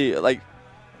I'll tell you,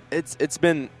 it's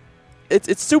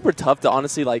super tough to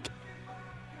honestly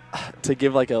to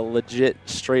give a legit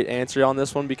straight answer on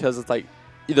this one, because it's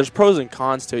there's pros and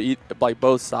cons to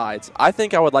both sides. I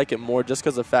think I would like it more just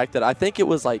because of the fact that I think it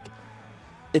was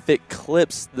if it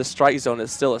clips the strike zone,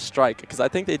 it's still a strike, because I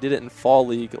think they did it in Fall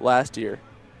League last year.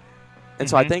 And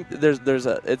so I think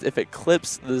if it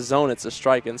clips the zone, it's a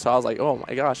strike. And so I was like, oh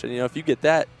my gosh. And if you get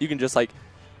that, you can just like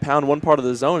pound one part of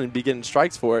the zone and be getting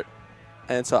strikes for it.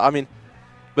 And so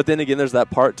but then again, there's that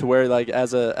part to where like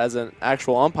as an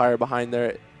actual umpire behind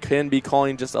there can be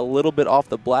calling just a little bit off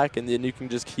the black, and then you can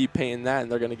just keep paying that,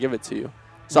 and they're going to give it to you.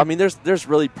 So there's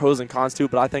really pros and cons to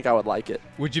it, but I think I would like it.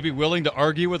 Would you be willing to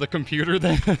argue with a computer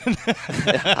then?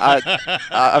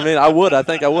 I would. I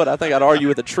think I'd argue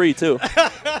with a tree too.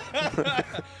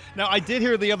 Now, I did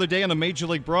hear the other day on a Major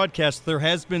League broadcast there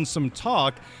has been some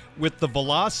talk with the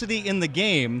velocity in the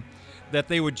game that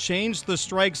they would change the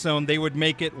strike zone. They would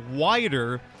make it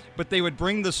wider, but they would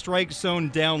bring the strike zone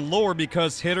down lower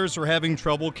because hitters are having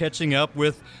trouble catching up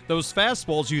with those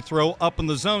fastballs you throw up in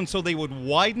the zone. So they would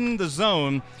widen the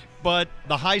zone, but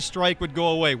the high strike would go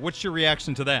away. What's your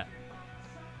reaction to that?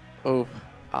 Oh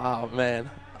man,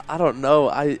 I don't know.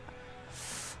 I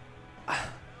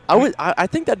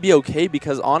think that'd be okay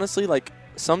because honestly, like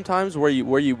sometimes where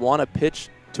you want to pitch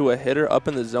to a hitter up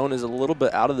in the zone is a little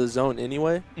bit out of the zone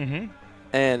anyway. Mm-hmm.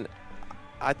 And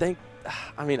I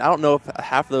don't know if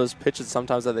half of those pitches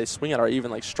sometimes that they swing at are even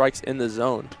like strikes in the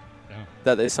zone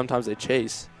that they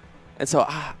chase. And so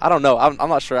I don't know. I'm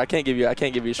not sure. I can't give you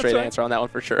a straight answer on that one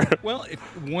for sure. Well,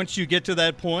 once you get to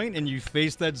that point and you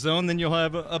face that zone, then you'll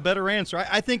have a better answer.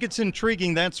 I think it's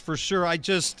intriguing, that's for sure.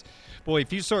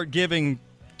 If you start giving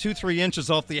 2-3 inches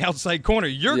off the outside corner,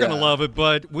 you're going to love it,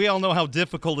 but we all know how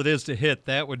difficult it is to hit.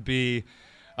 That would be,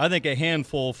 I think, a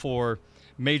handful for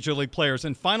Major League players.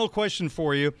 And final question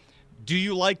for you, do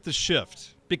you like the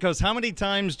shift? Because how many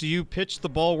times do you pitch the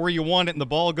ball where you want it and the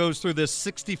ball goes through this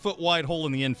 60-foot wide hole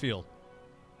in the infield?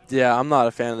 Yeah, I'm not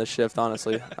a fan of the shift,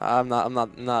 honestly. I'm not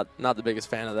the biggest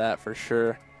fan of that for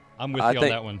sure. I'm with you on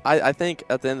that one. I think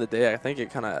at the end of the day, I think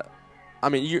it kind of,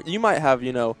 you might have,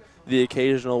 the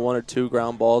occasional 1 or 2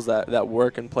 ground balls that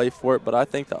work and play for it, but I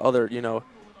think the other,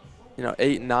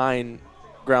 8, 9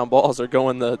 ground balls are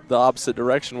going the opposite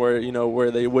direction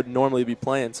where they would normally be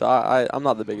playing. So I'm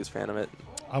not the biggest fan of it.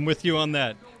 I'm with you on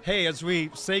that. Hey, as we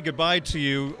say goodbye to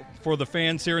you, for the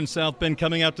fans here in South Bend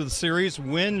coming out to the series,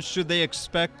 when should they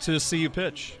expect to see you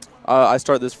pitch? I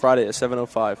start this Friday at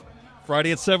 7:05.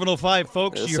 Friday at 7:05,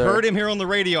 folks. Yes, you sir. heard him here on the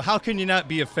radio. How can you not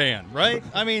be a fan, right?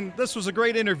 This was a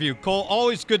great interview. Cole,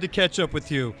 always good to catch up with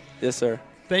you. Yes, sir.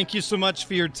 Thank you so much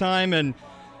for your time, and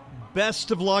best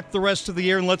of luck the rest of the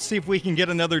year, and let's see if we can get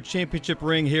another championship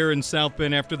ring here in South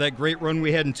Bend after that great run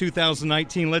we had in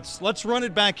 2019. Let's run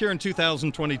it back here in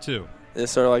 2022. Yes,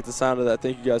 sir. I like the sound of that.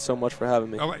 Thank you guys so much for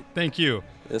having me. All right. Thank you.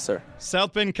 Yes, sir.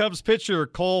 South Bend Cubs pitcher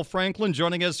Cole Franklin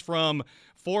joining us from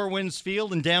Four Winds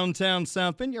Field in downtown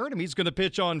South Bend. You heard him. He's going to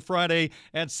pitch on Friday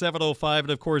at 7:05. And,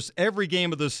 of course, every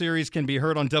game of the series can be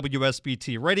heard on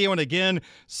WSBT Radio. And, again,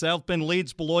 South Bend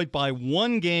leads Beloit by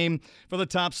 1 game for the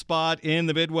top spot in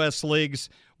the Midwest League's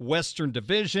Western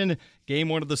Division. Game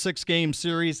 1 of the 6-game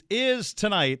series is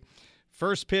tonight.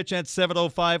 First pitch at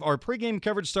 7:05. Our pregame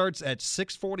coverage starts at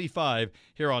 6:45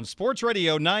 here on Sports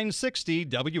Radio 960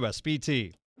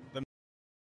 WSBT.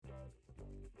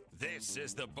 This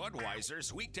is the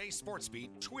Budweiser's Weekday Sports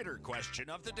Beat Twitter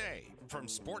question of the day from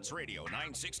Sports Radio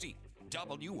 960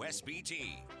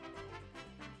 WSBT.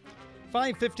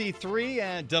 5:53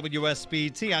 at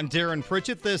WSBT. I'm Darren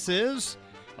Pritchett. This is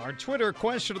our Twitter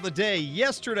question of the day.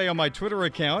 Yesterday on my Twitter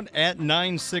account at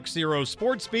 960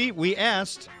 SportsBeat, we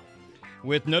asked,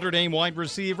 with Notre Dame wide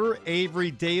receiver Avery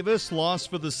Davis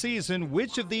lost for the season,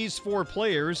 which of these 4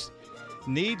 players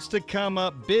needs to come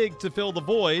up big to fill the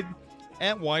void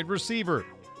at wide receiver?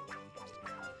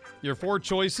 Your 4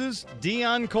 choices: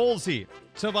 Deion Colzie,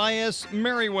 Tobias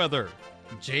Merriweather,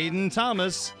 Jaden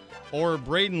Thomas, or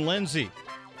Braden Lindsey.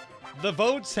 The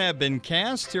votes have been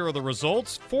cast. Here are the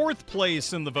results. 4th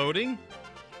place in the voting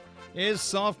is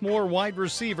sophomore wide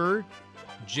receiver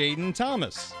Jaden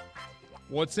Thomas.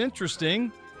 What's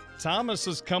interesting, Thomas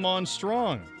has come on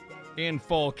strong in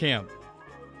fall camp.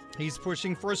 He's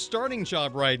pushing for a starting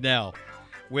job right now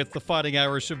with the Fighting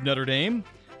Irish of Notre Dame,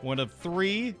 one of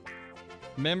 3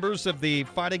 members of the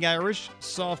Fighting Irish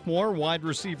sophomore wide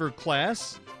receiver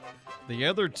class. The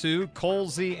other 2,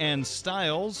 Colzie and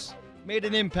Styles, made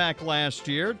an impact last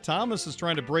year. Thomas is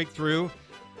trying to break through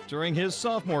during his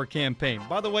sophomore campaign.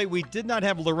 By the way, we did not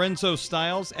have Lorenzo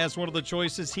Styles as one of the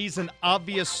choices. He's an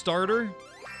obvious starter.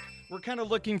 We're kind of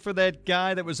looking for that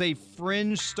guy that was a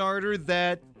fringe starter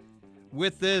that,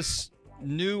 with this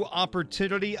new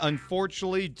opportunity,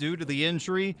 unfortunately, due to the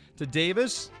injury to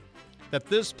Davis, that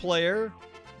this player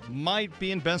might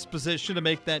be in best position to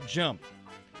make that jump.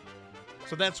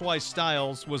 So that's why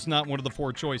Styles was not one of the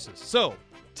 4 choices. So,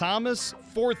 Thomas,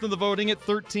 4th in the voting at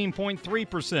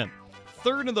 13.3%.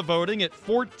 third in the voting at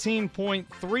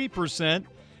 14.3%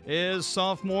 is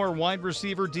sophomore wide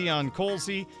receiver Deion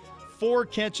Colzie. 4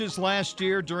 catches last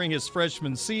year during his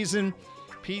freshman season.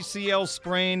 PCL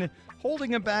sprain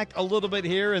holding him back a little bit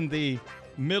here in the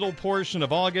middle portion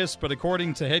of August, but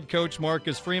according to head coach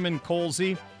Marcus Freeman,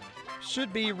 Colzie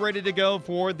should be ready to go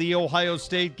for the Ohio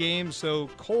State game. So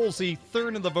Colzie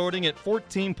third in the voting at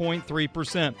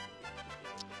 14.3%.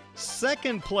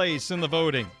 Second place in the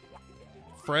voting,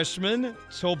 freshman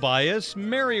Tobias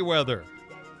Merriweather.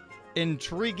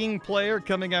 Intriguing player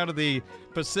coming out of the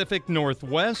Pacific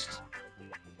Northwest.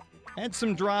 Had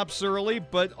some drops early,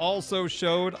 but also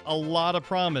showed a lot of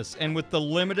promise. And with the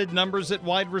limited numbers at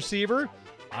wide receiver,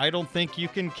 I don't think you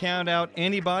can count out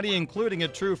anybody, including a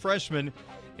true freshman,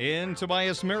 in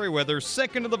Tobias Merriweather,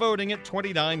 second of the voting at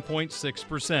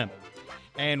 29.6%.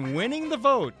 And winning the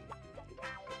vote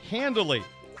handily,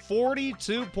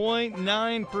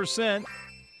 42.9%.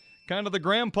 Kind of the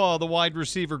grandpa of the wide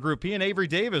receiver group. He and Avery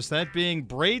Davis, that being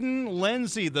Braden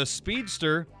Lenzy, the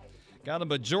speedster, got a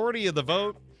majority of the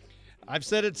vote. I've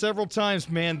said it several times,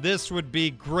 man, this would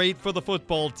be great for the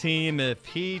football team if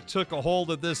he took a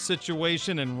hold of this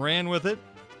situation and ran with it.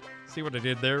 See what I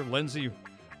did there? Lenzy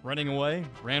running away,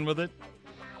 ran with it.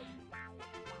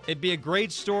 It'd be a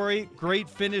great story, great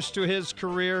finish to his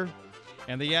career,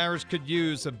 and the Irish could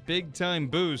use a big-time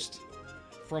boost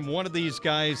from one of these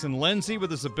guys. And Lenzy, with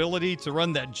his ability to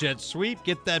run that jet sweep,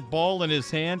 get that ball in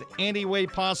his hand any way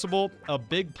possible, a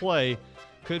big play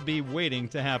could be waiting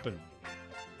to happen.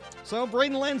 So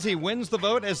Braden Lenzy wins the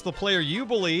vote as the player you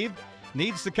believe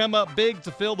needs to come up big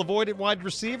to fill the void at wide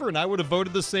receiver, and I would have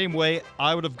voted the same way.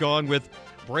 I would have gone with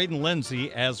Braden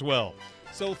Lenzy as well.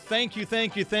 So thank you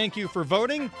for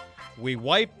voting. We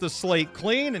wiped the slate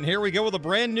clean, and here we go with a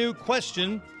brand new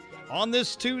question on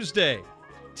this Tuesday.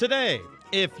 Today,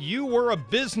 if you were a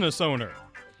business owner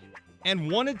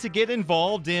and wanted to get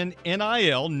involved in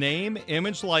NIL, name,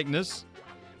 image, likeness,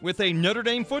 with a Notre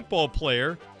Dame football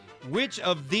player, which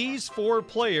of these 4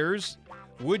 players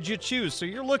would you choose? So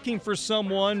you're looking for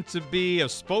someone to be a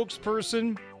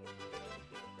spokesperson.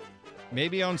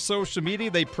 Maybe on social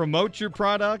media they promote your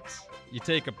product. You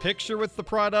take a picture with the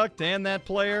product and that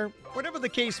player. Whatever the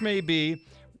case may be,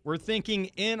 we're thinking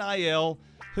NIL,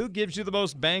 who gives you the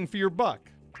most bang for your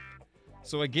buck?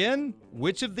 So again,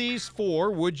 which of these 4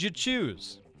 would you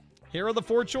choose? Here are the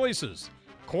 4 choices.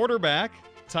 Quarterback,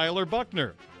 Tyler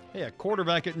Buchner. Hey, a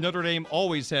quarterback at Notre Dame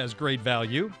always has great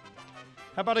value.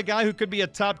 How about a guy who could be a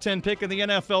top 10 pick in the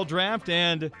NFL draft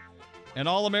and an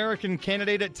All-American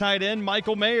candidate at tight end,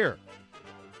 Michael Mayer?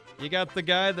 You got the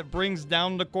guy that brings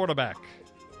down the quarterback.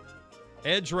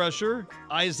 Edge rusher,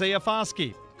 Isaiah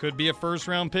Foskey. Could be a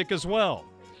first-round pick as well.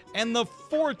 And the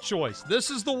 4th choice, this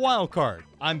is the wild card.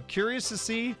 I'm curious to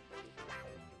see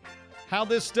how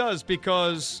this does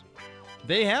because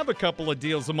they have a couple of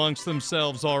deals amongst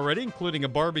themselves already, including a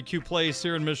barbecue place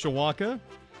here in Mishawaka.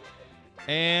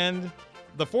 And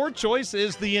the 4th choice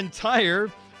is the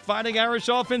entire Fighting Irish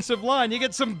offensive line. You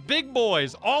get some big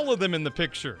boys, all of them in the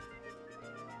picture.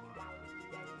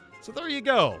 So there you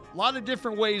go. A lot of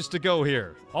different ways to go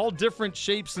here, all different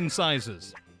shapes and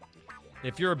sizes.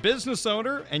 If you're a business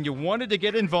owner and you wanted to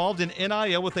get involved in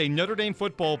NIL with a Notre Dame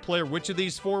football player, which of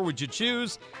these 4 would you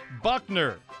choose?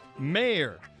 Buchner,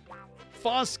 Mayer,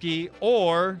 Foskey,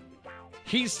 or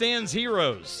He Stands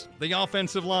Heroes, the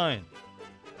offensive line.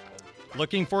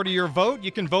 Looking forward to your vote.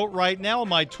 You can vote right now on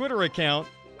my Twitter account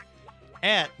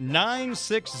at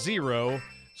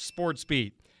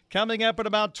 960SportsBeat. Coming up in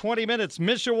about 20 minutes,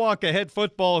 Mishawaka head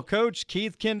football coach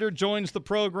Keith Kinder joins the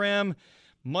program.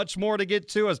 Much more to get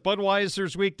to as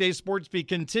Budweiser's Weekday Sports Beat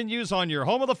continues on your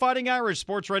home of the Fighting Irish,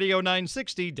 Sports Radio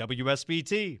 960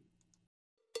 WSBT.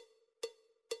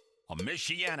 A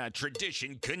Michiana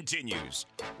tradition continues.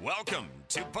 Welcome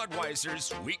to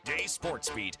Budweiser's Weekday Sports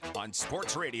Beat on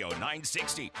Sports Radio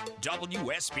 960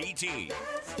 WSBT.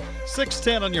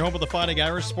 6:10 on your home of the Fighting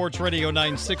Irish, Sports Radio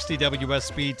 960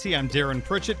 WSBT. I'm Darren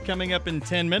Pritchett. Coming up in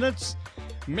 10 minutes,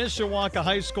 Mishawaka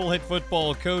High School head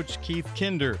football coach Keith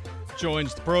Kinder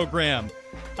joins the program.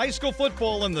 High school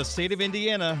football in the state of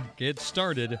Indiana gets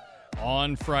started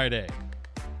on Friday.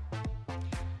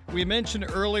 We mentioned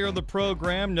earlier in the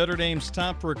program, Notre Dame's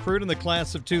top recruit in the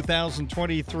class of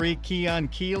 2023, Keon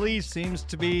Keeley, seems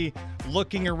to be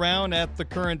looking around at the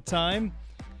current time.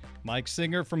 Mike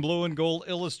Singer from Blue and Gold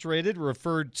Illustrated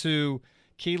referred to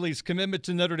Keeley's commitment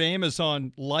to Notre Dame as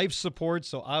on life support,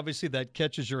 so obviously that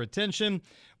catches your attention.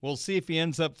 We'll see if he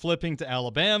ends up flipping to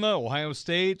Alabama, Ohio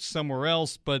State, somewhere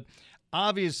else, but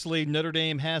obviously Notre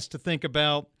Dame has to think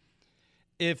about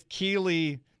if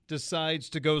Keeley decides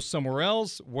to go somewhere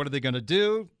else, what are they going to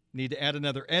do? Need to add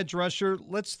another edge rusher.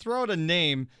 Let's throw out a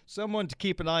name, someone to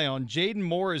keep an eye on. Jaden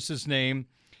Moore is his name.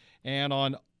 And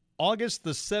on August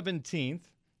the 17th,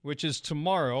 which is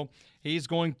tomorrow, he's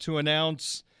going to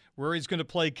announce where he's going to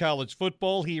play college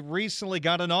football. He recently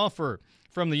got an offer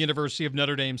from the University of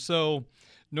Notre Dame. So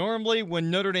normally when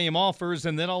Notre Dame offers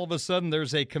and then all of a sudden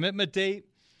there's a commitment date,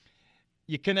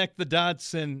 you connect the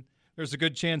dots and there's a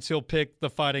good chance he'll pick the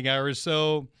Fighting Irish.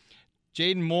 So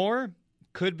Jaden Moore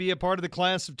could be a part of the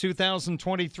class of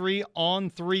 2023 on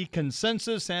 3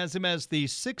 consensus, has him as the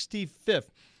 65th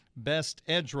best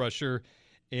edge rusher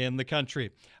in the country.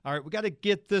 All right, we got to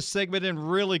get this segment in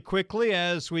really quickly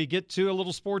as we get to a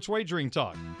little sports wagering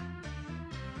talk.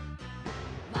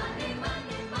 Money,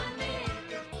 money, money.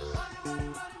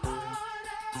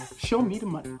 Show me the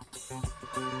money.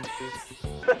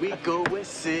 We go with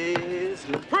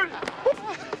Sizzler.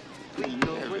 We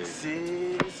go with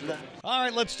Sizzler. All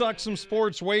right, let's talk some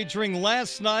sports wagering.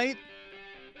 Last night,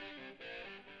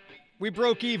 we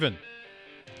broke even.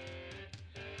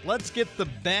 Let's get the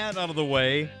bad out of the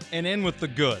way and end with the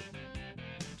good.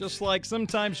 Just like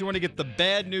sometimes you want to get the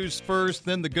bad news first,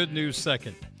 then the good news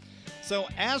second. So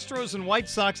Astros and White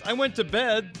Sox, I went to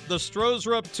bed. The Stros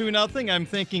are up 2-0. I'm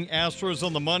thinking Astros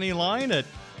on the money line at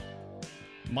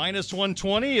minus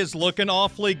 120 is looking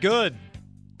awfully good.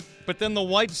 But then the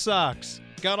White Sox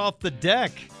got off the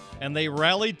deck, and they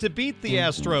rallied to beat the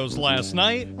Astros last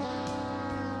night.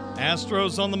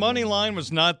 Astros on the money line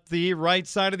was not the right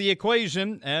side of the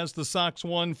equation as the Sox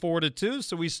won 4-2,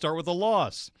 so we start with a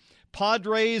loss.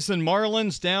 Padres and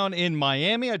Marlins down in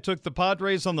Miami. I took the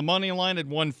Padres on the money line at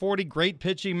 140. Great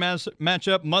pitching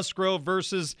matchup. Musgrove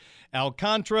versus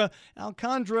Alcantara.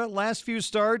 Alcantara, last few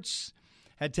starts,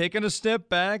 had taken a step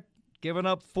back, given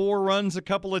up 4 runs a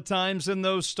couple of times in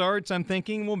those starts. I'm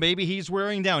thinking, well, maybe he's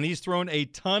wearing down. He's thrown a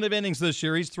ton of innings this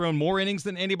year. He's thrown more innings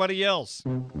than anybody else.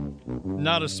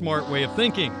 Not a smart way of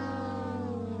thinking.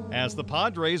 As the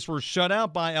Padres were shut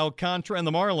out by Alcantara and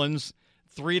the Marlins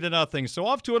 3-0. So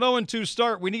off to an 0-2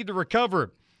 start. We need to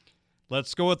recover.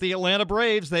 Let's go with the Atlanta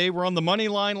Braves. They were on the money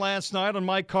line last night on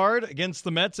my card against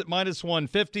the Mets at minus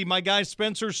 150. My guy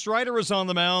Spencer Strider is on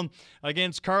the mound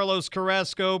against Carlos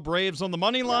Carrasco. Braves on the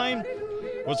money line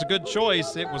was a good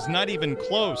choice. It was not even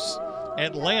close.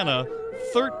 Atlanta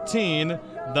 13,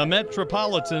 the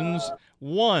Metropolitans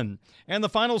 1. And the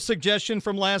final suggestion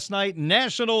from last night,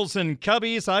 Nationals and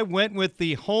Cubbies. I went with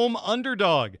the home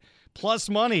underdog plus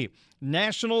money.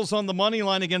 Nationals on the money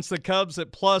line against the Cubs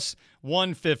at plus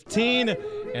 115,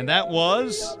 and that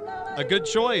was a good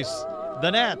choice. The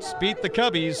Nats beat the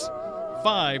Cubbies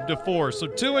 5-4. So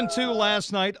 2-2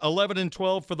 last night,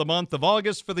 11-12 for the month of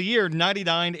August. For the year,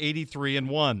 99,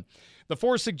 83-1. The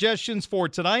 4 suggestions for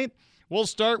tonight, we'll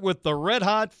start with the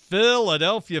red-hot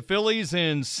Philadelphia Phillies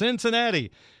in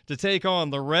Cincinnati to take on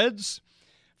the Reds.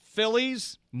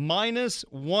 Phillies minus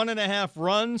 1.5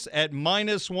 runs at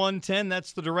minus 110.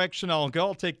 That's the direction I'll go.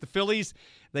 I'll take the Phillies.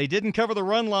 They didn't cover the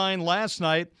run line last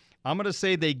night. I'm going to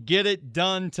say they get it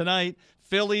done tonight.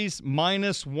 Phillies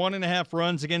minus 1.5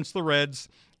 runs against the Reds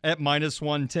at minus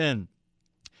 110.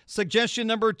 Suggestion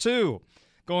number 2,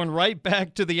 going right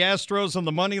back to the Astros on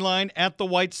the money line at the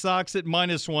White Sox at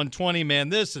minus 120. Man,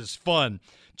 this is fun.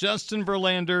 Justin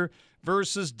Verlander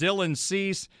versus Dylan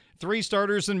Cease. 3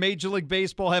 starters in Major League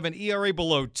Baseball have an ERA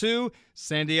below 2.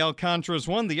 Sandy Alcantara's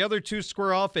 1. The other 2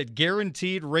 square off at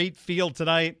Guaranteed Rate Field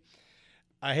tonight.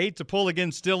 I hate to pull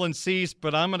against Dylan Cease,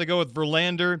 but I'm going to go with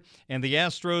Verlander and the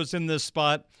Astros in this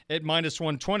spot at minus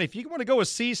 120. If you want to go with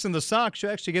Cease and the Sox, you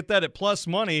actually get that at plus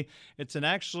money. It's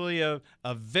actually a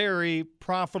very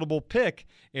profitable pick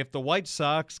if the White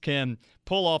Sox can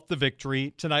pull off the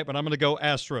victory tonight, but I'm going to go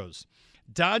Astros.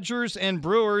 Dodgers and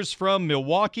Brewers from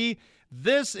Milwaukee.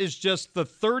 This is just the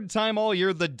 3rd time all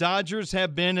year the Dodgers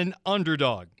have been an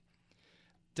underdog.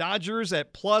 Dodgers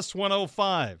at plus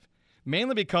 105.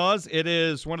 Mainly because it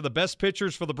is one of the best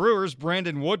pitchers for the Brewers,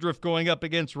 Brandon Woodruff, going up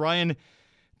against Ryan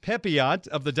Pepiot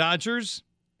of the Dodgers.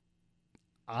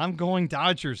 I'm going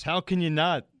Dodgers. How can you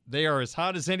not? They are as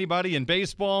hot as anybody in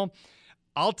baseball.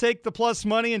 I'll take the plus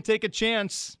money and take a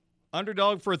chance.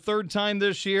 Underdog for a 3rd time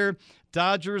this year.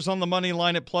 Dodgers on the money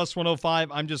line at plus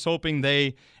 105. I'm just hoping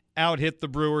they out-hit the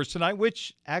Brewers tonight,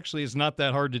 which actually is not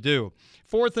that hard to do.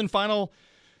 4th and final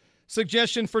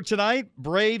suggestion for tonight,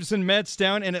 Braves and Mets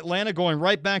down in Atlanta, going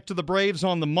right back to the Braves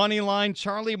on the money line.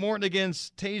 Charlie Morton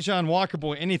against Tajon Walker.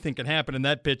 Boy, anything can happen in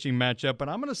that pitching matchup, but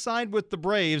I'm going to side with the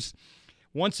Braves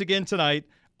once again tonight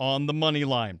on the money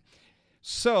line.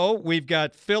 So we've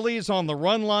got Phillies on the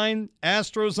run line,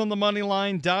 Astros on the money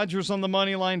line, Dodgers on the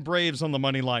money line, Braves on the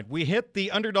money line. We hit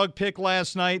the underdog pick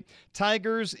last night.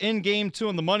 Tigers in game 2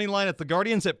 on the money line at the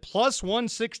Guardians at plus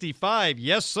 165.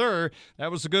 Yes, sir. That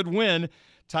was a good win.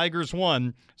 Tigers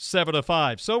won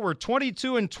 7-5. So we're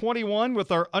 22-21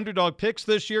 with our underdog picks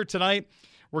this year. Tonight,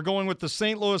 we're going with the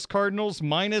St. Louis Cardinals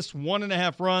minus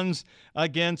 1.5 runs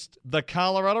against the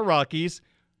Colorado Rockies.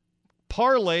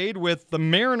 Parlayed with the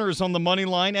Mariners on the money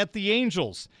line at the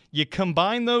Angels. You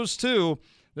combine those two,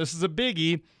 this is a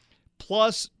biggie,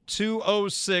 plus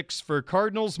 206 for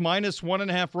Cardinals minus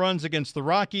 1.5 runs against the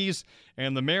Rockies,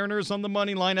 and the Mariners on the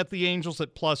money line at the Angels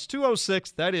at plus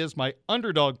 206. That is my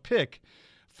underdog pick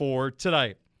for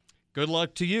tonight. Good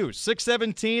luck to you.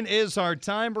 6:17 is our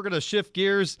time. We're going to shift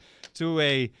gears to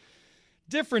a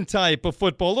different type of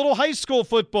football, a little high school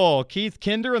football. Keith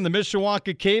Kinder and the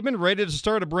Mishawaka Cavemen ready to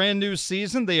start a brand new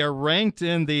season. They are ranked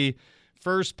in the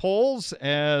first polls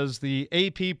as the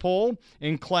AP poll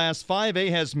in Class 5A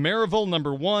has Maryville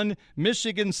number 1,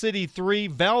 Michigan City 3,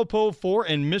 Valpo 4,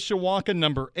 and Mishawaka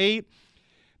number 8.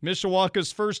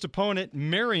 Mishawaka's first opponent,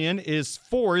 Marion, is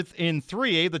 4th in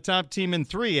 3A. The top team in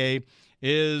 3A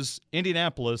is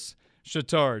Indianapolis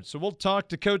Chatard. So we'll talk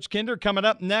to Coach Kinder coming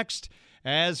up next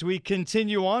as we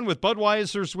continue on with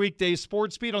Budweiser's Weekday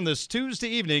Sports Beat on this Tuesday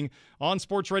evening on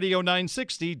Sports Radio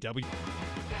 960 W.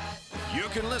 You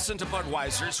can listen to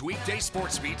Budweiser's Weekday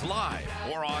Sports Beat live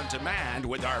or on demand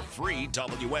with our free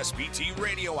WSBT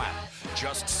radio app.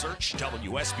 Just search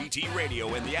WSBT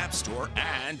Radio in the App Store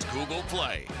and Google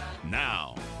Play.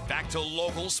 Now, back to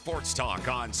local sports talk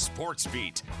on Sports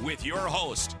Beat with your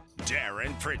host,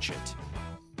 Darren Pritchett.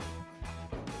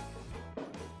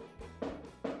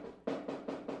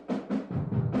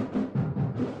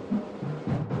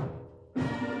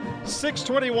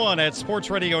 6:21 at Sports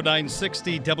Radio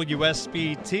 960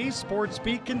 WSBT. Sports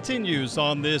Beat continues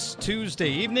on this Tuesday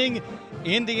evening.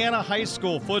 Indiana high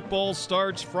school football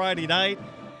starts Friday night,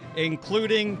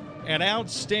 including an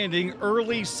outstanding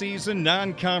early season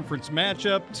non-conference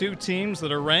matchup. Two teams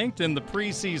that are ranked in the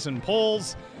preseason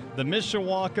polls, the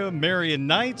Mishawaka Marion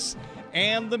Knights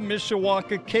and the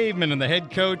Mishawaka Cavemen. And the head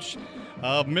coach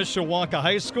of Mishawaka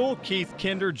High School, Keith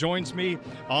Kinder, joins me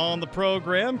on the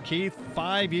program. Keith,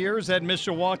 5 years at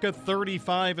Mishawaka,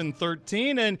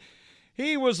 35-13, and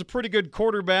he was a pretty good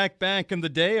quarterback back in the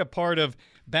day, a part of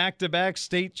back-to-back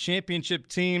state championship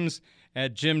teams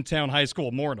at Jimtown High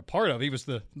School. More than a part of, he was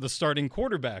the starting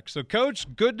quarterback. So,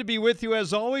 Coach, good to be with you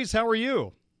as always. How are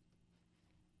you?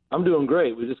 I'm doing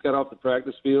great. We just got off the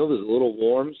practice field. It's a little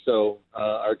warm, so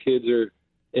our kids are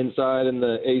inside in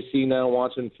the AC now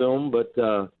watching film, but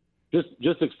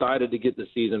just excited to get the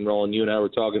season rolling. You and I were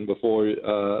talking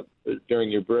before during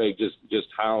your break, just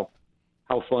how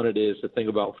fun it is to think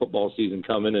about football season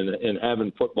coming and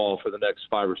having football for the next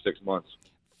 5 or 6 months.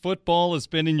 Football has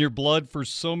been in your blood for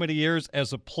so many years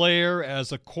as a player,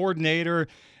 as a coordinator,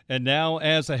 and now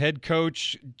as a head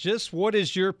coach. Just what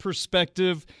is your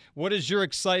perspective? What is your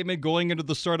excitement going into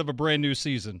the start of a brand new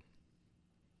season?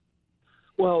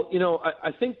 Well, you know,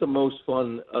 I think the most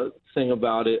fun thing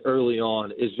about it early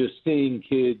on is just seeing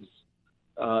kids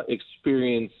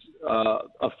experience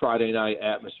a Friday night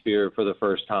atmosphere for the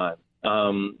first time.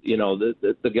 You know,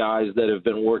 the guys that have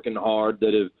been working hard,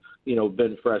 that have, you know,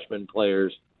 been freshman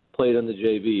players, played in the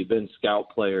JV, been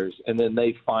scout players, and then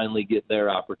they finally get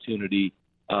their opportunity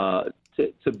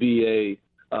to be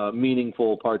a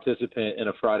meaningful participant in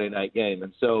a Friday night game.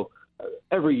 And so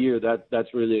every year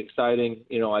that's really exciting.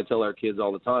 You know, I tell our kids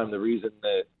all the time, the reason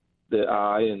that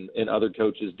I and other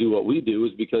coaches do what we do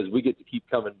is because we get to keep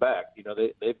coming back. You know,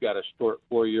 they've got a short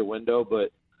 4-year window,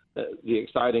 but the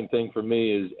exciting thing for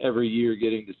me is every year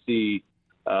getting to see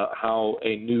how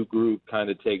a new group kind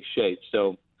of takes shape.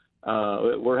 So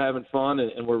we're having fun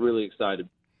and we're really excited.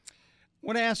 I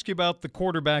want to ask you about the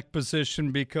quarterback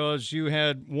position because you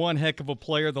had one heck of a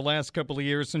player the last couple of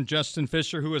years in Justin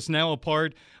Fisher, who is now a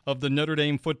part of the Notre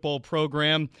Dame football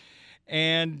program.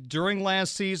 And during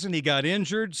last season, he got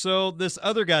injured, so this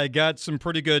other guy got some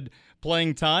pretty good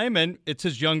playing time, and it's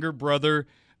his younger brother,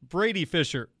 Brady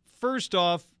Fisher. First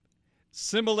off,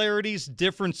 similarities,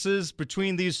 differences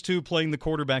between these two playing the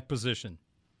quarterback position?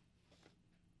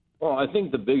 Well, I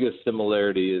think the biggest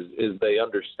similarity is they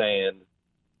understand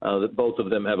that both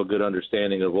of them have a good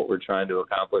understanding of what we're trying to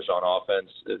accomplish on offense.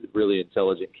 Really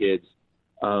intelligent kids.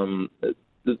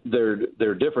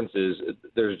 Their differences,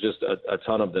 there's just a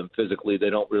ton of them physically.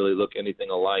 They don't really look anything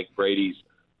alike. Brady's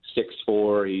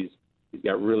 6'4". He's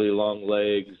got really long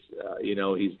legs. You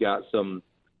know, he's got some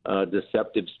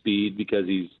deceptive speed because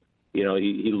he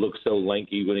looks so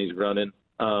lanky when he's running.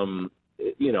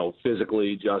 You know,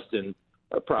 physically, Justin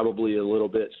probably a little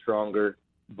bit stronger,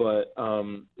 but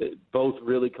both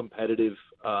really competitive.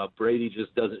 Brady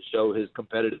just doesn't show his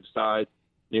competitive side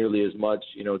nearly as much.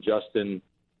 Justin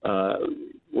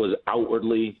was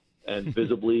outwardly and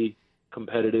visibly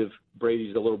competitive.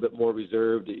 Brady's a little bit more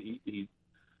reserved.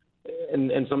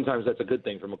 And sometimes that's a good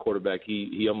thing from a quarterback.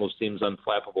 He almost seems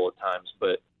unflappable at times,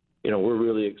 but we're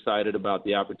really excited about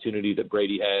the opportunity that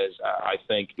Brady has. I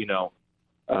think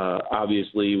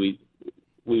obviously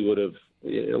we would have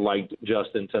liked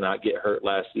Justin to not get hurt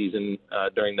last season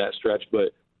during that stretch,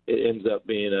 but it ends up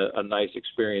being a nice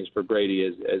experience for Brady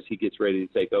as he gets ready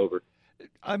to take over.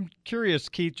 I'm curious,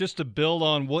 Keith, just to build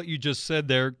on what you just said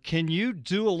there, can you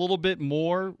do a little bit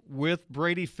more with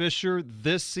Brady Fisher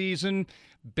this season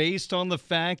based on the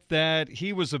fact that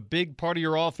he was a big part of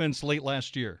your offense late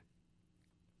last year?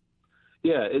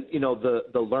 Yeah,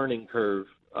 the learning curve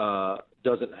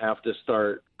doesn't have to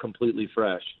start completely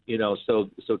fresh. So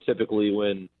typically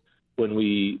when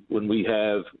we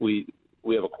have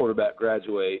a quarterback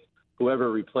graduate,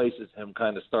 whoever replaces him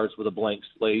kind of starts with a blank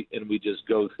slate, and we just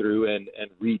go through and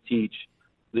reteach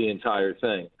the entire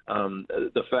thing.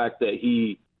 The fact that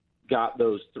he got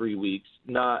those 3 weeks,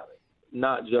 not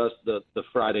just the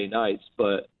Friday nights,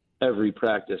 but every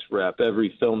practice rep,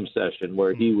 every film session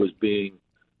where he was being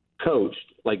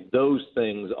coached, like those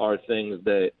things are things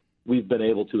that we've been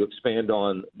able to expand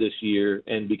on this year.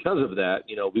 And because of that,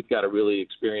 we've got a really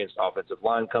experienced offensive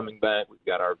line coming back. We've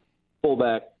got our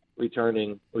fullback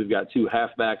returning. We've got 2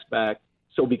 halfbacks back.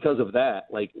 So because of that,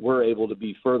 we're able to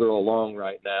be further along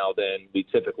right now than we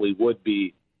typically would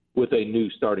be with a new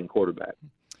starting quarterback.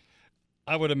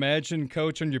 I would imagine,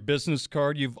 Coach, on your business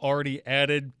card, you've already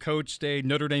added coached a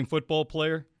Notre Dame football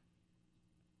player.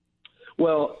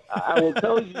 Well, I will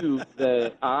tell you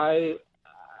that I've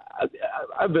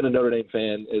been a Notre Dame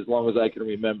fan as long as I can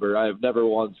remember. I have never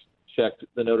once checked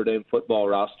the Notre Dame football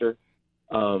roster.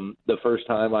 The first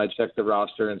time I checked the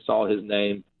roster and saw his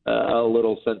name, a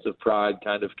little sense of pride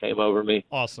kind of came over me.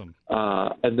 Awesome.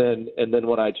 And then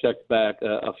when I checked back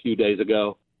a few days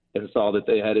ago and saw that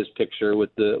they had his picture with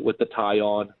the tie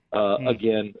on,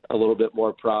 again, a little bit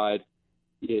more pride.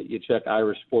 You check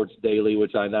Irish Sports Daily,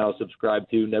 which I now subscribe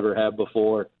to, never have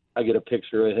before. I get a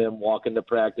picture of him walking to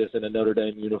practice in a Notre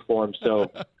Dame uniform.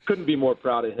 So couldn't be more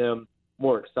proud of him,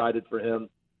 more excited for him.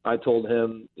 I told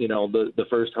him, the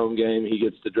first home game he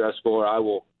gets to dress for, I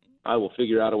will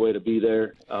figure out a way to be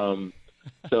there.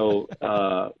 So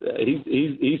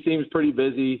he seems pretty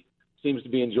busy, seems to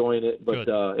be enjoying it, but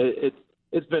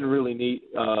it's been really neat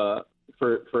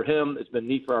for him. It's been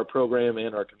neat for our program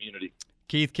and our community.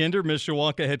 Keith Kinder,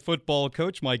 Mishawaka head football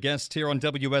coach, my guest here on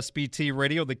WSBT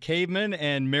Radio. The Cavemen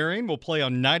and Marion will play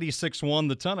on 96.1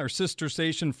 The Ton, our sister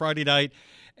station, Friday night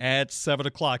at 7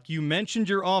 o'clock. You mentioned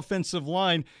your offensive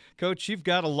line. Coach, you've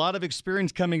got a lot of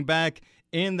experience coming back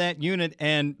in that unit,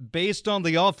 and based on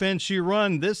the offense you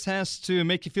run, this has to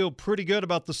make you feel pretty good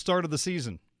about the start of the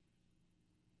season.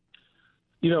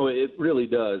 It really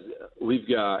does. We've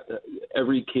got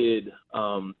every kid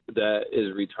that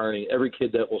is returning, every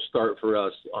kid that will start for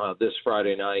us this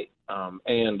Friday night,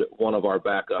 and one of our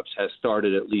backups has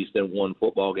started at least in one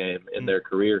football game in their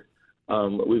career.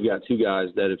 We've got 2 guys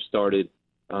that have started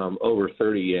over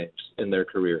 30 games in their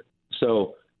career.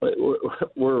 So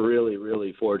we're really,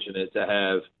 really fortunate to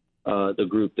have the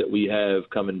group that we have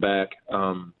coming back.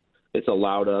 It's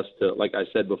allowed us to, like I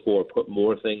said before, put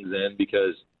more things in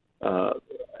because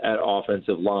at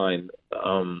offensive line,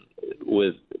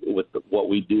 with what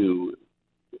we do,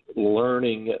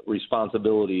 learning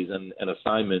responsibilities and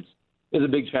assignments is a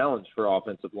big challenge for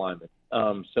offensive linemen.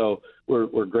 So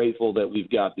we're grateful that we've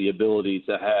got the ability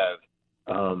to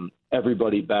have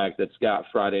everybody back that's got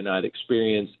Friday night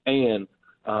experience and,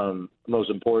 most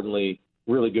importantly,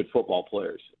 really good football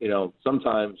players.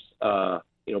 Sometimes,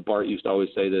 Bart used to always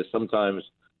say this, sometimes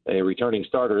a returning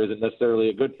starter isn't necessarily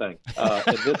a good thing.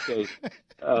 In this case,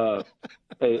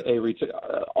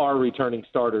 our returning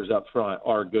starters up front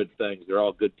are good things. They're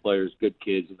all good players, good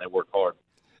kids, and they work hard.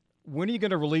 When are you going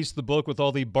to release the book with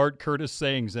all the Bart Curtis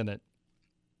sayings in it?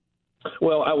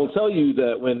 Well, I will tell you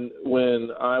that when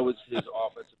I was his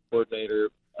offensive coordinator,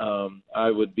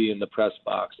 I would be in the press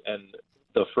box, and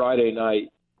the Friday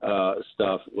night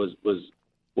stuff was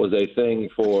a thing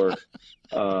for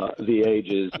the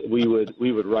ages. We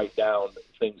would write down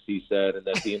things he said, and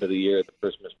at the end of the year at the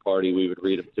Christmas party, we would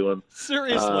read them to him.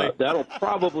 Seriously, that'll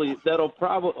probably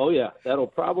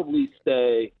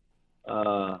stay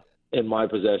in my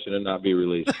possession and not be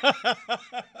released.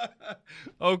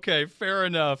 Okay, fair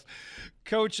enough.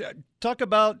 Coach, talk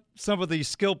about some of the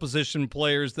skill position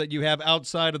players that you have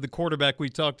outside of the quarterback we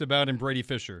talked about in Brady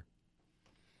Fisher.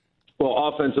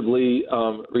 Well, offensively,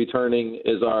 returning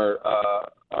is our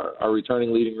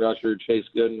returning leading rusher. Chase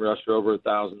Gooden rushed for over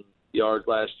 1,000 yards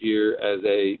last year as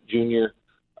a junior.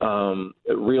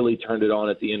 It really turned it on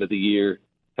at the end of the year.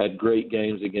 Had great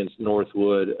games against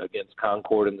Northwood, against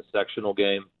Concord in the sectional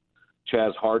game.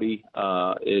 Chaz Hardy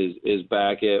is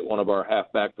back at one of our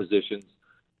halfback positions.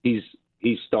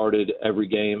 He started every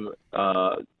game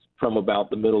from about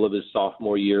the middle of his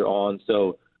sophomore year on.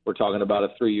 So we're talking about a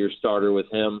 3-year starter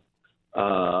with him.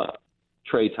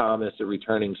 Trey Thomas, a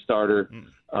returning starter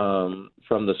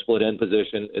from the split end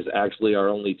position, is actually our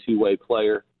only two-way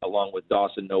player, along with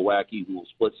Dawson Nowacki, who will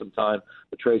split some time.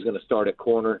 But Trey's going to start at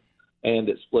corner and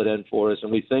at split end for us,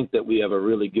 and we think that we have a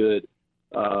really good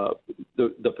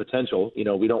the potential. You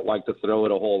know, we don't like to throw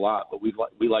it a whole lot, but we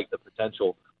like the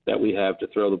potential that we have to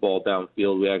throw the ball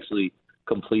downfield. We actually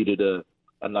completed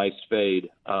a nice fade,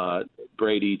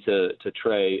 Brady to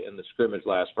Trey in the scrimmage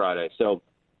last Friday. So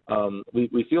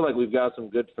we feel like we've got some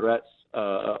good threats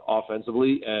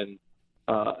offensively and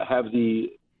have the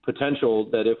potential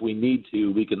that if we need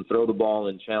to, we can throw the ball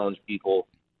and challenge people,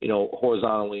 you know,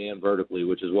 horizontally and vertically,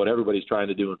 which is what everybody's trying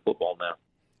to do in football now.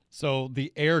 So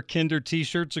the Air Kinder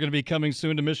T-shirts are going to be coming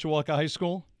soon to Mishawaka High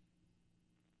School?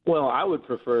 Well, I would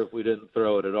prefer if we didn't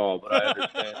throw it at all, but I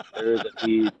understand there is a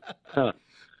need.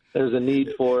 There's a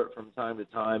need for it from time to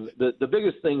time. The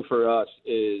biggest thing for us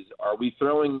is, are we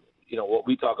throwing, you know, what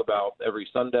we talk about every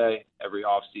Sunday, every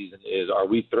off season is, are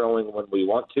we throwing when we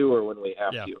want to or when we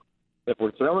have to? If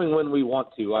we're throwing when we want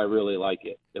to, I really like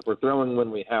it. If we're throwing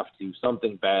when we have to,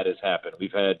 something bad has happened.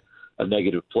 We've had a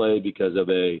negative play because of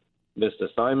a missed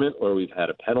assignment, or we've had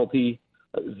a penalty.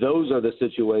 Those are the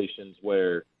situations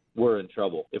where we're in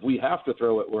trouble. If we have to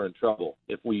throw it, we're in trouble.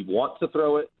 If we want to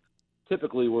throw it,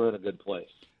 typically we're in a good place.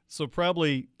 So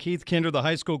probably Keith Kinder, the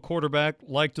high school quarterback,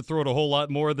 liked to throw it a whole lot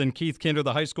more than Keith Kinder,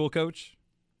 the high school coach?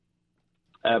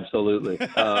 Absolutely.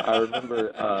 I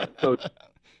remember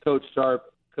Coach Sharp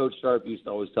used to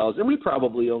always tell us, and we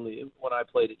probably only, when I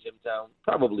played at Jimtown,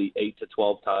 probably 8 to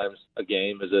 12 times a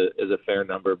game is a fair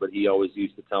number, but he always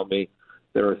used to tell me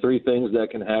there are 3 things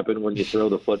that can happen when you throw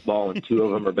the football, and 2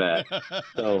 of them are bad.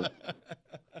 So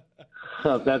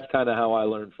that's kind of how I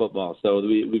learned football. So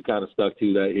we've kind of stuck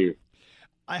to that here.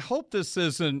 I hope this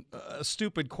isn't a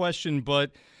stupid question,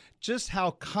 but just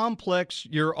how complex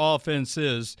your offense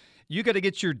is. You got to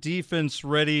get your defense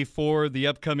ready for the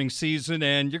upcoming season,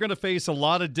 and you're going to face a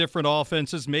lot of different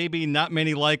offenses, maybe not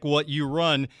many like what you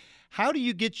run. How do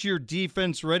you get your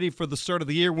defense ready for the start of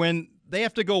the year when they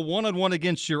have to go one-on-one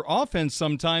against your offense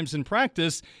sometimes in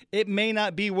practice? It may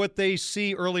not be what they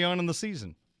see early on in the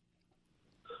season.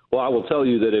 Well, I will tell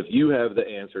you that if you have the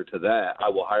answer to that, I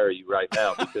will hire you right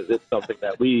now, because it's something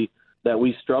that we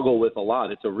struggle with a lot.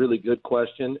 It's a really good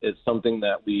question. It's something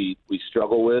that we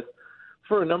struggle with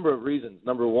for a number of reasons.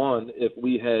 Number one, if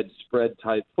we had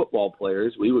spread-type football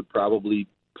players, we would probably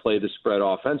play the spread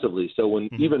offensively. So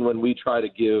even when we try to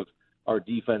give our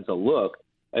defense a look,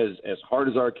 as hard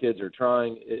as our kids are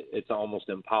trying, it's almost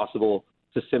impossible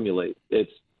to simulate.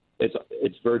 It's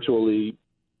virtually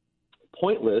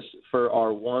pointless for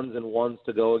our ones and ones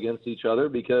to go against each other,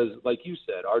 because, like you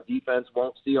said, our defense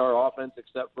won't see our offense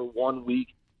except for 1 week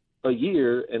a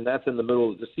year, and that's in the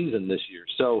middle of the season this year.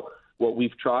 So what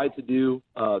we've tried to do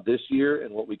this year,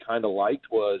 and what we kind of liked,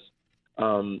 was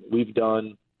we've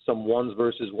done some ones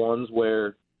versus ones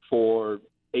where for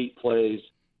 8 plays,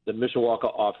 the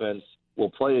Mishawaka offense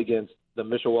will play against the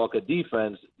Mishawaka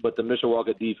defense, but the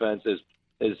Mishawaka defense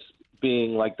is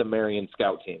being like the Marion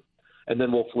scout team. And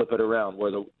then we'll flip it around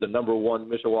where the number 1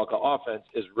 Mishawaka offense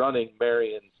is running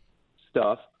Marion's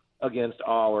stuff against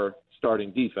our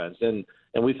starting defense. And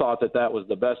we thought that was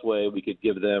the best way we could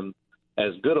give them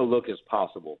as good a look as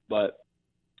possible. But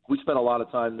we spent a lot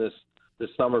of time this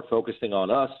summer focusing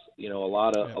on us. You know, a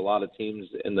lot of teams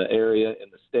in the area, in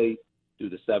the state, do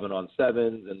the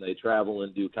 7-on-7s, and they travel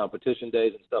and do competition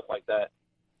days and stuff like that.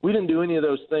 We didn't do any of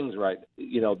those things right,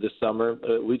 this summer.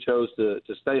 We chose to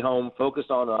stay home, focus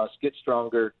on us, get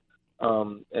stronger,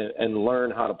 and learn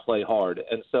how to play hard.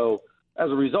 And so as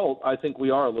a result, I think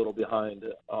we are a little behind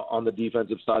on the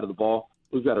defensive side of the ball.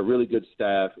 We've got a really good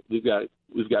staff. We've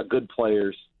got good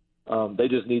players. They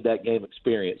just need that game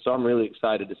experience. So I'm really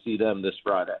excited to see them this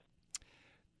Friday.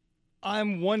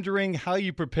 I'm wondering how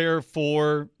you prepare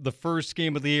for the first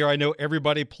game of the year. I know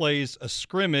everybody plays a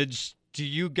scrimmage. Do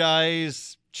you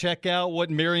guys check out what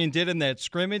Marion did in that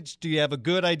scrimmage? Do you have a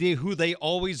good idea who they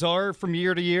always are from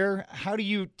year to year? How do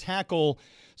you tackle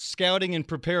scouting and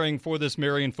preparing for this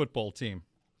Marion football team?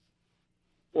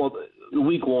 Well,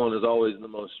 week 1 is always the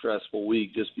most stressful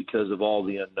week just because of all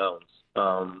the unknowns.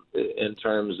 In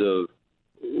terms of,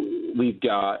 we've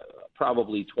got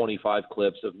probably 25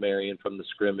 clips of Marion from the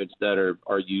scrimmage that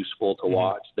are useful to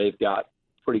watch. They've got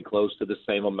pretty close to the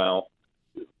same amount.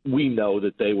 We know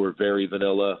that they were very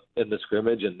vanilla in the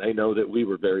scrimmage, and they know that we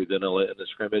were very vanilla in the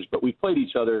scrimmage. But we played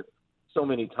each other so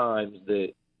many times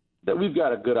that we've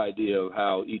got a good idea of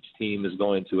how each team is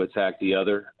going to attack the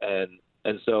other.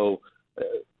 And so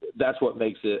that's what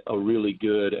makes it a really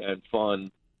good and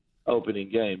fun opening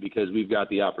game, because we've got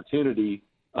the opportunity.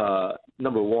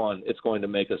 Number one, it's going to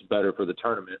make us better for the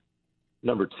tournament.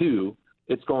 Number two,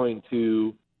 it's going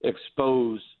to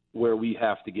expose where we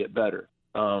have to get better.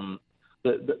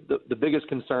 The biggest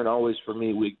concern always for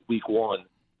me week one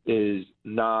is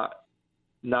not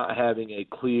having a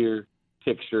clear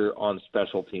picture on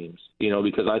special teams,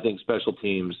 because I think special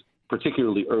teams,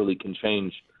 particularly early, can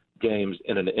change games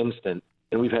in an instant,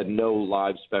 and we've had no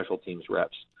live special teams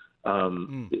reps.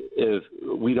 If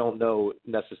we don't know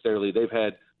necessarily,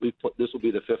 this will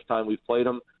be the fifth time we've played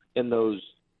them. In those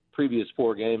previous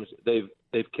 4 games, they've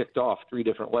kicked off 3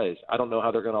 different ways. I don't know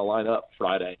how they're going to line up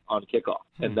Friday on kickoff,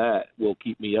 and that will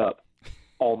keep me up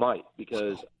all night,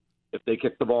 because if they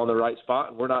kick the ball in the right spot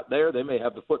and we're not there, they may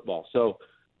have the football. So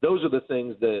those are the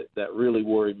things that really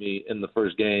worry me in the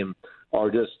first game, are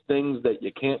just things that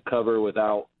you can't cover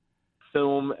without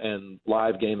film and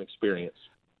live game experience.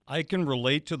 I can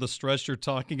relate to the stress you're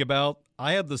talking about.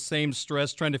 I have the same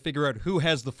stress trying to figure out who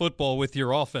has the football with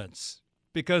your offense,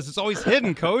 because it's always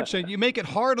hidden, Coach, and you make it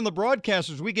hard on the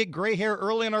broadcasters. We get gray hair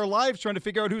early in our lives trying to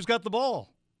figure out who's got the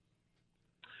ball.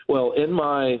 Well, in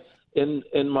my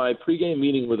pregame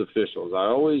meeting with officials, I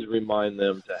always remind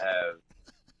them to have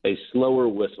a slower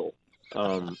whistle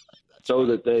so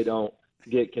that they don't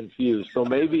get confused. So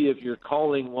maybe if you're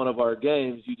calling one of our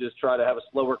games, you just try to have a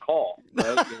slower call,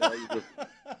 right? You just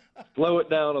slow it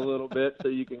down a little bit so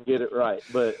you can get it right.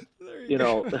 But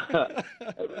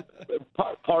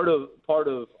part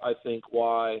of I think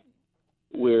why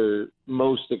we're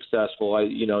most successful.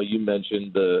 You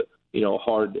mentioned the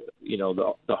hard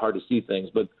to see things,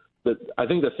 but I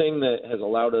think the thing that has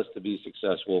allowed us to be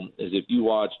successful is if you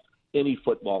watch any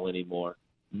football anymore,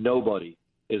 nobody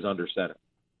is under center.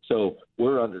 So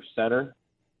we're under center.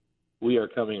 We are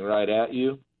coming right at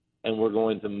you, and we're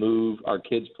going to move. Our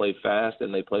kids play fast,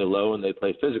 and they play low, and they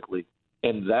play physically.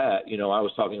 And that, I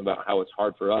was talking about how it's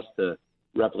hard for us to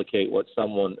replicate what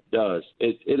someone does.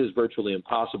 It is virtually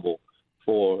impossible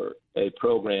for a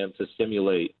program to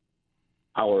simulate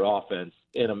our offense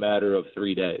in a matter of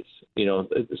 3 days.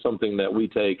 It's something that we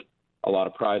take a lot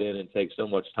of pride in and take so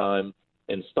much time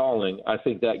installing. I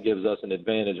think that gives us an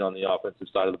advantage on the offensive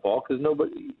side of the ball, because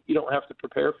you don't have to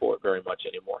prepare for it very much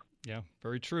anymore. Yeah,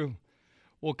 very true.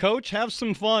 Well, Coach, have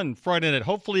some fun Friday night.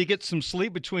 Hopefully you get some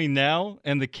sleep between now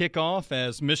and the kickoff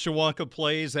as Mishawaka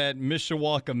plays at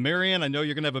Mishawaka Marion. I know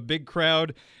you're going to have a big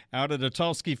crowd out at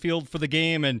Otofsky Field for the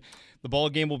game, and the ball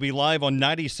game will be live on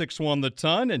 96.1 The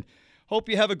Ton. And hope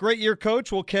you have a great year,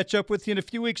 Coach. We'll catch up with you in a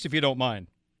few weeks if you don't mind.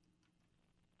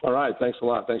 All right. Thanks a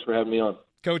lot. Thanks for having me on.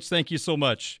 Coach, thank you so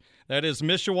much. That is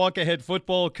Mishawaka head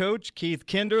football coach Keith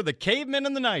Kinder, the Cavemen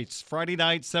and the Knights, Friday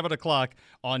night, 7 o'clock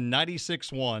on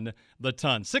 96.1 The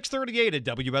Ton. 6:38 at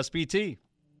WSBT.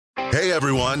 Hey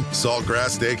everyone,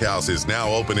 Saltgrass Steakhouse is now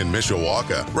open in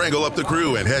Mishawaka. Wrangle up the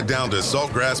crew and head down to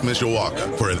Saltgrass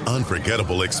Mishawaka for an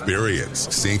unforgettable experience.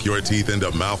 Sink your teeth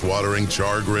into mouth-watering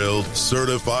char-grilled,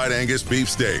 certified Angus beef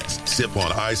steaks. Sip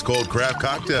on ice-cold craft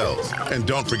cocktails. And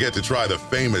don't forget to try the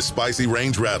famous spicy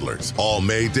range rattlers, all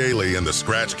made daily in the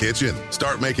Scratch Kitchen.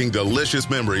 Start making delicious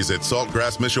memories at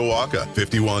Saltgrass Mishawaka,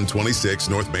 5126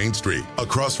 North Main Street,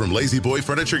 across from Lazy Boy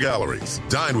Furniture Galleries.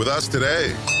 Dine with us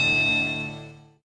today.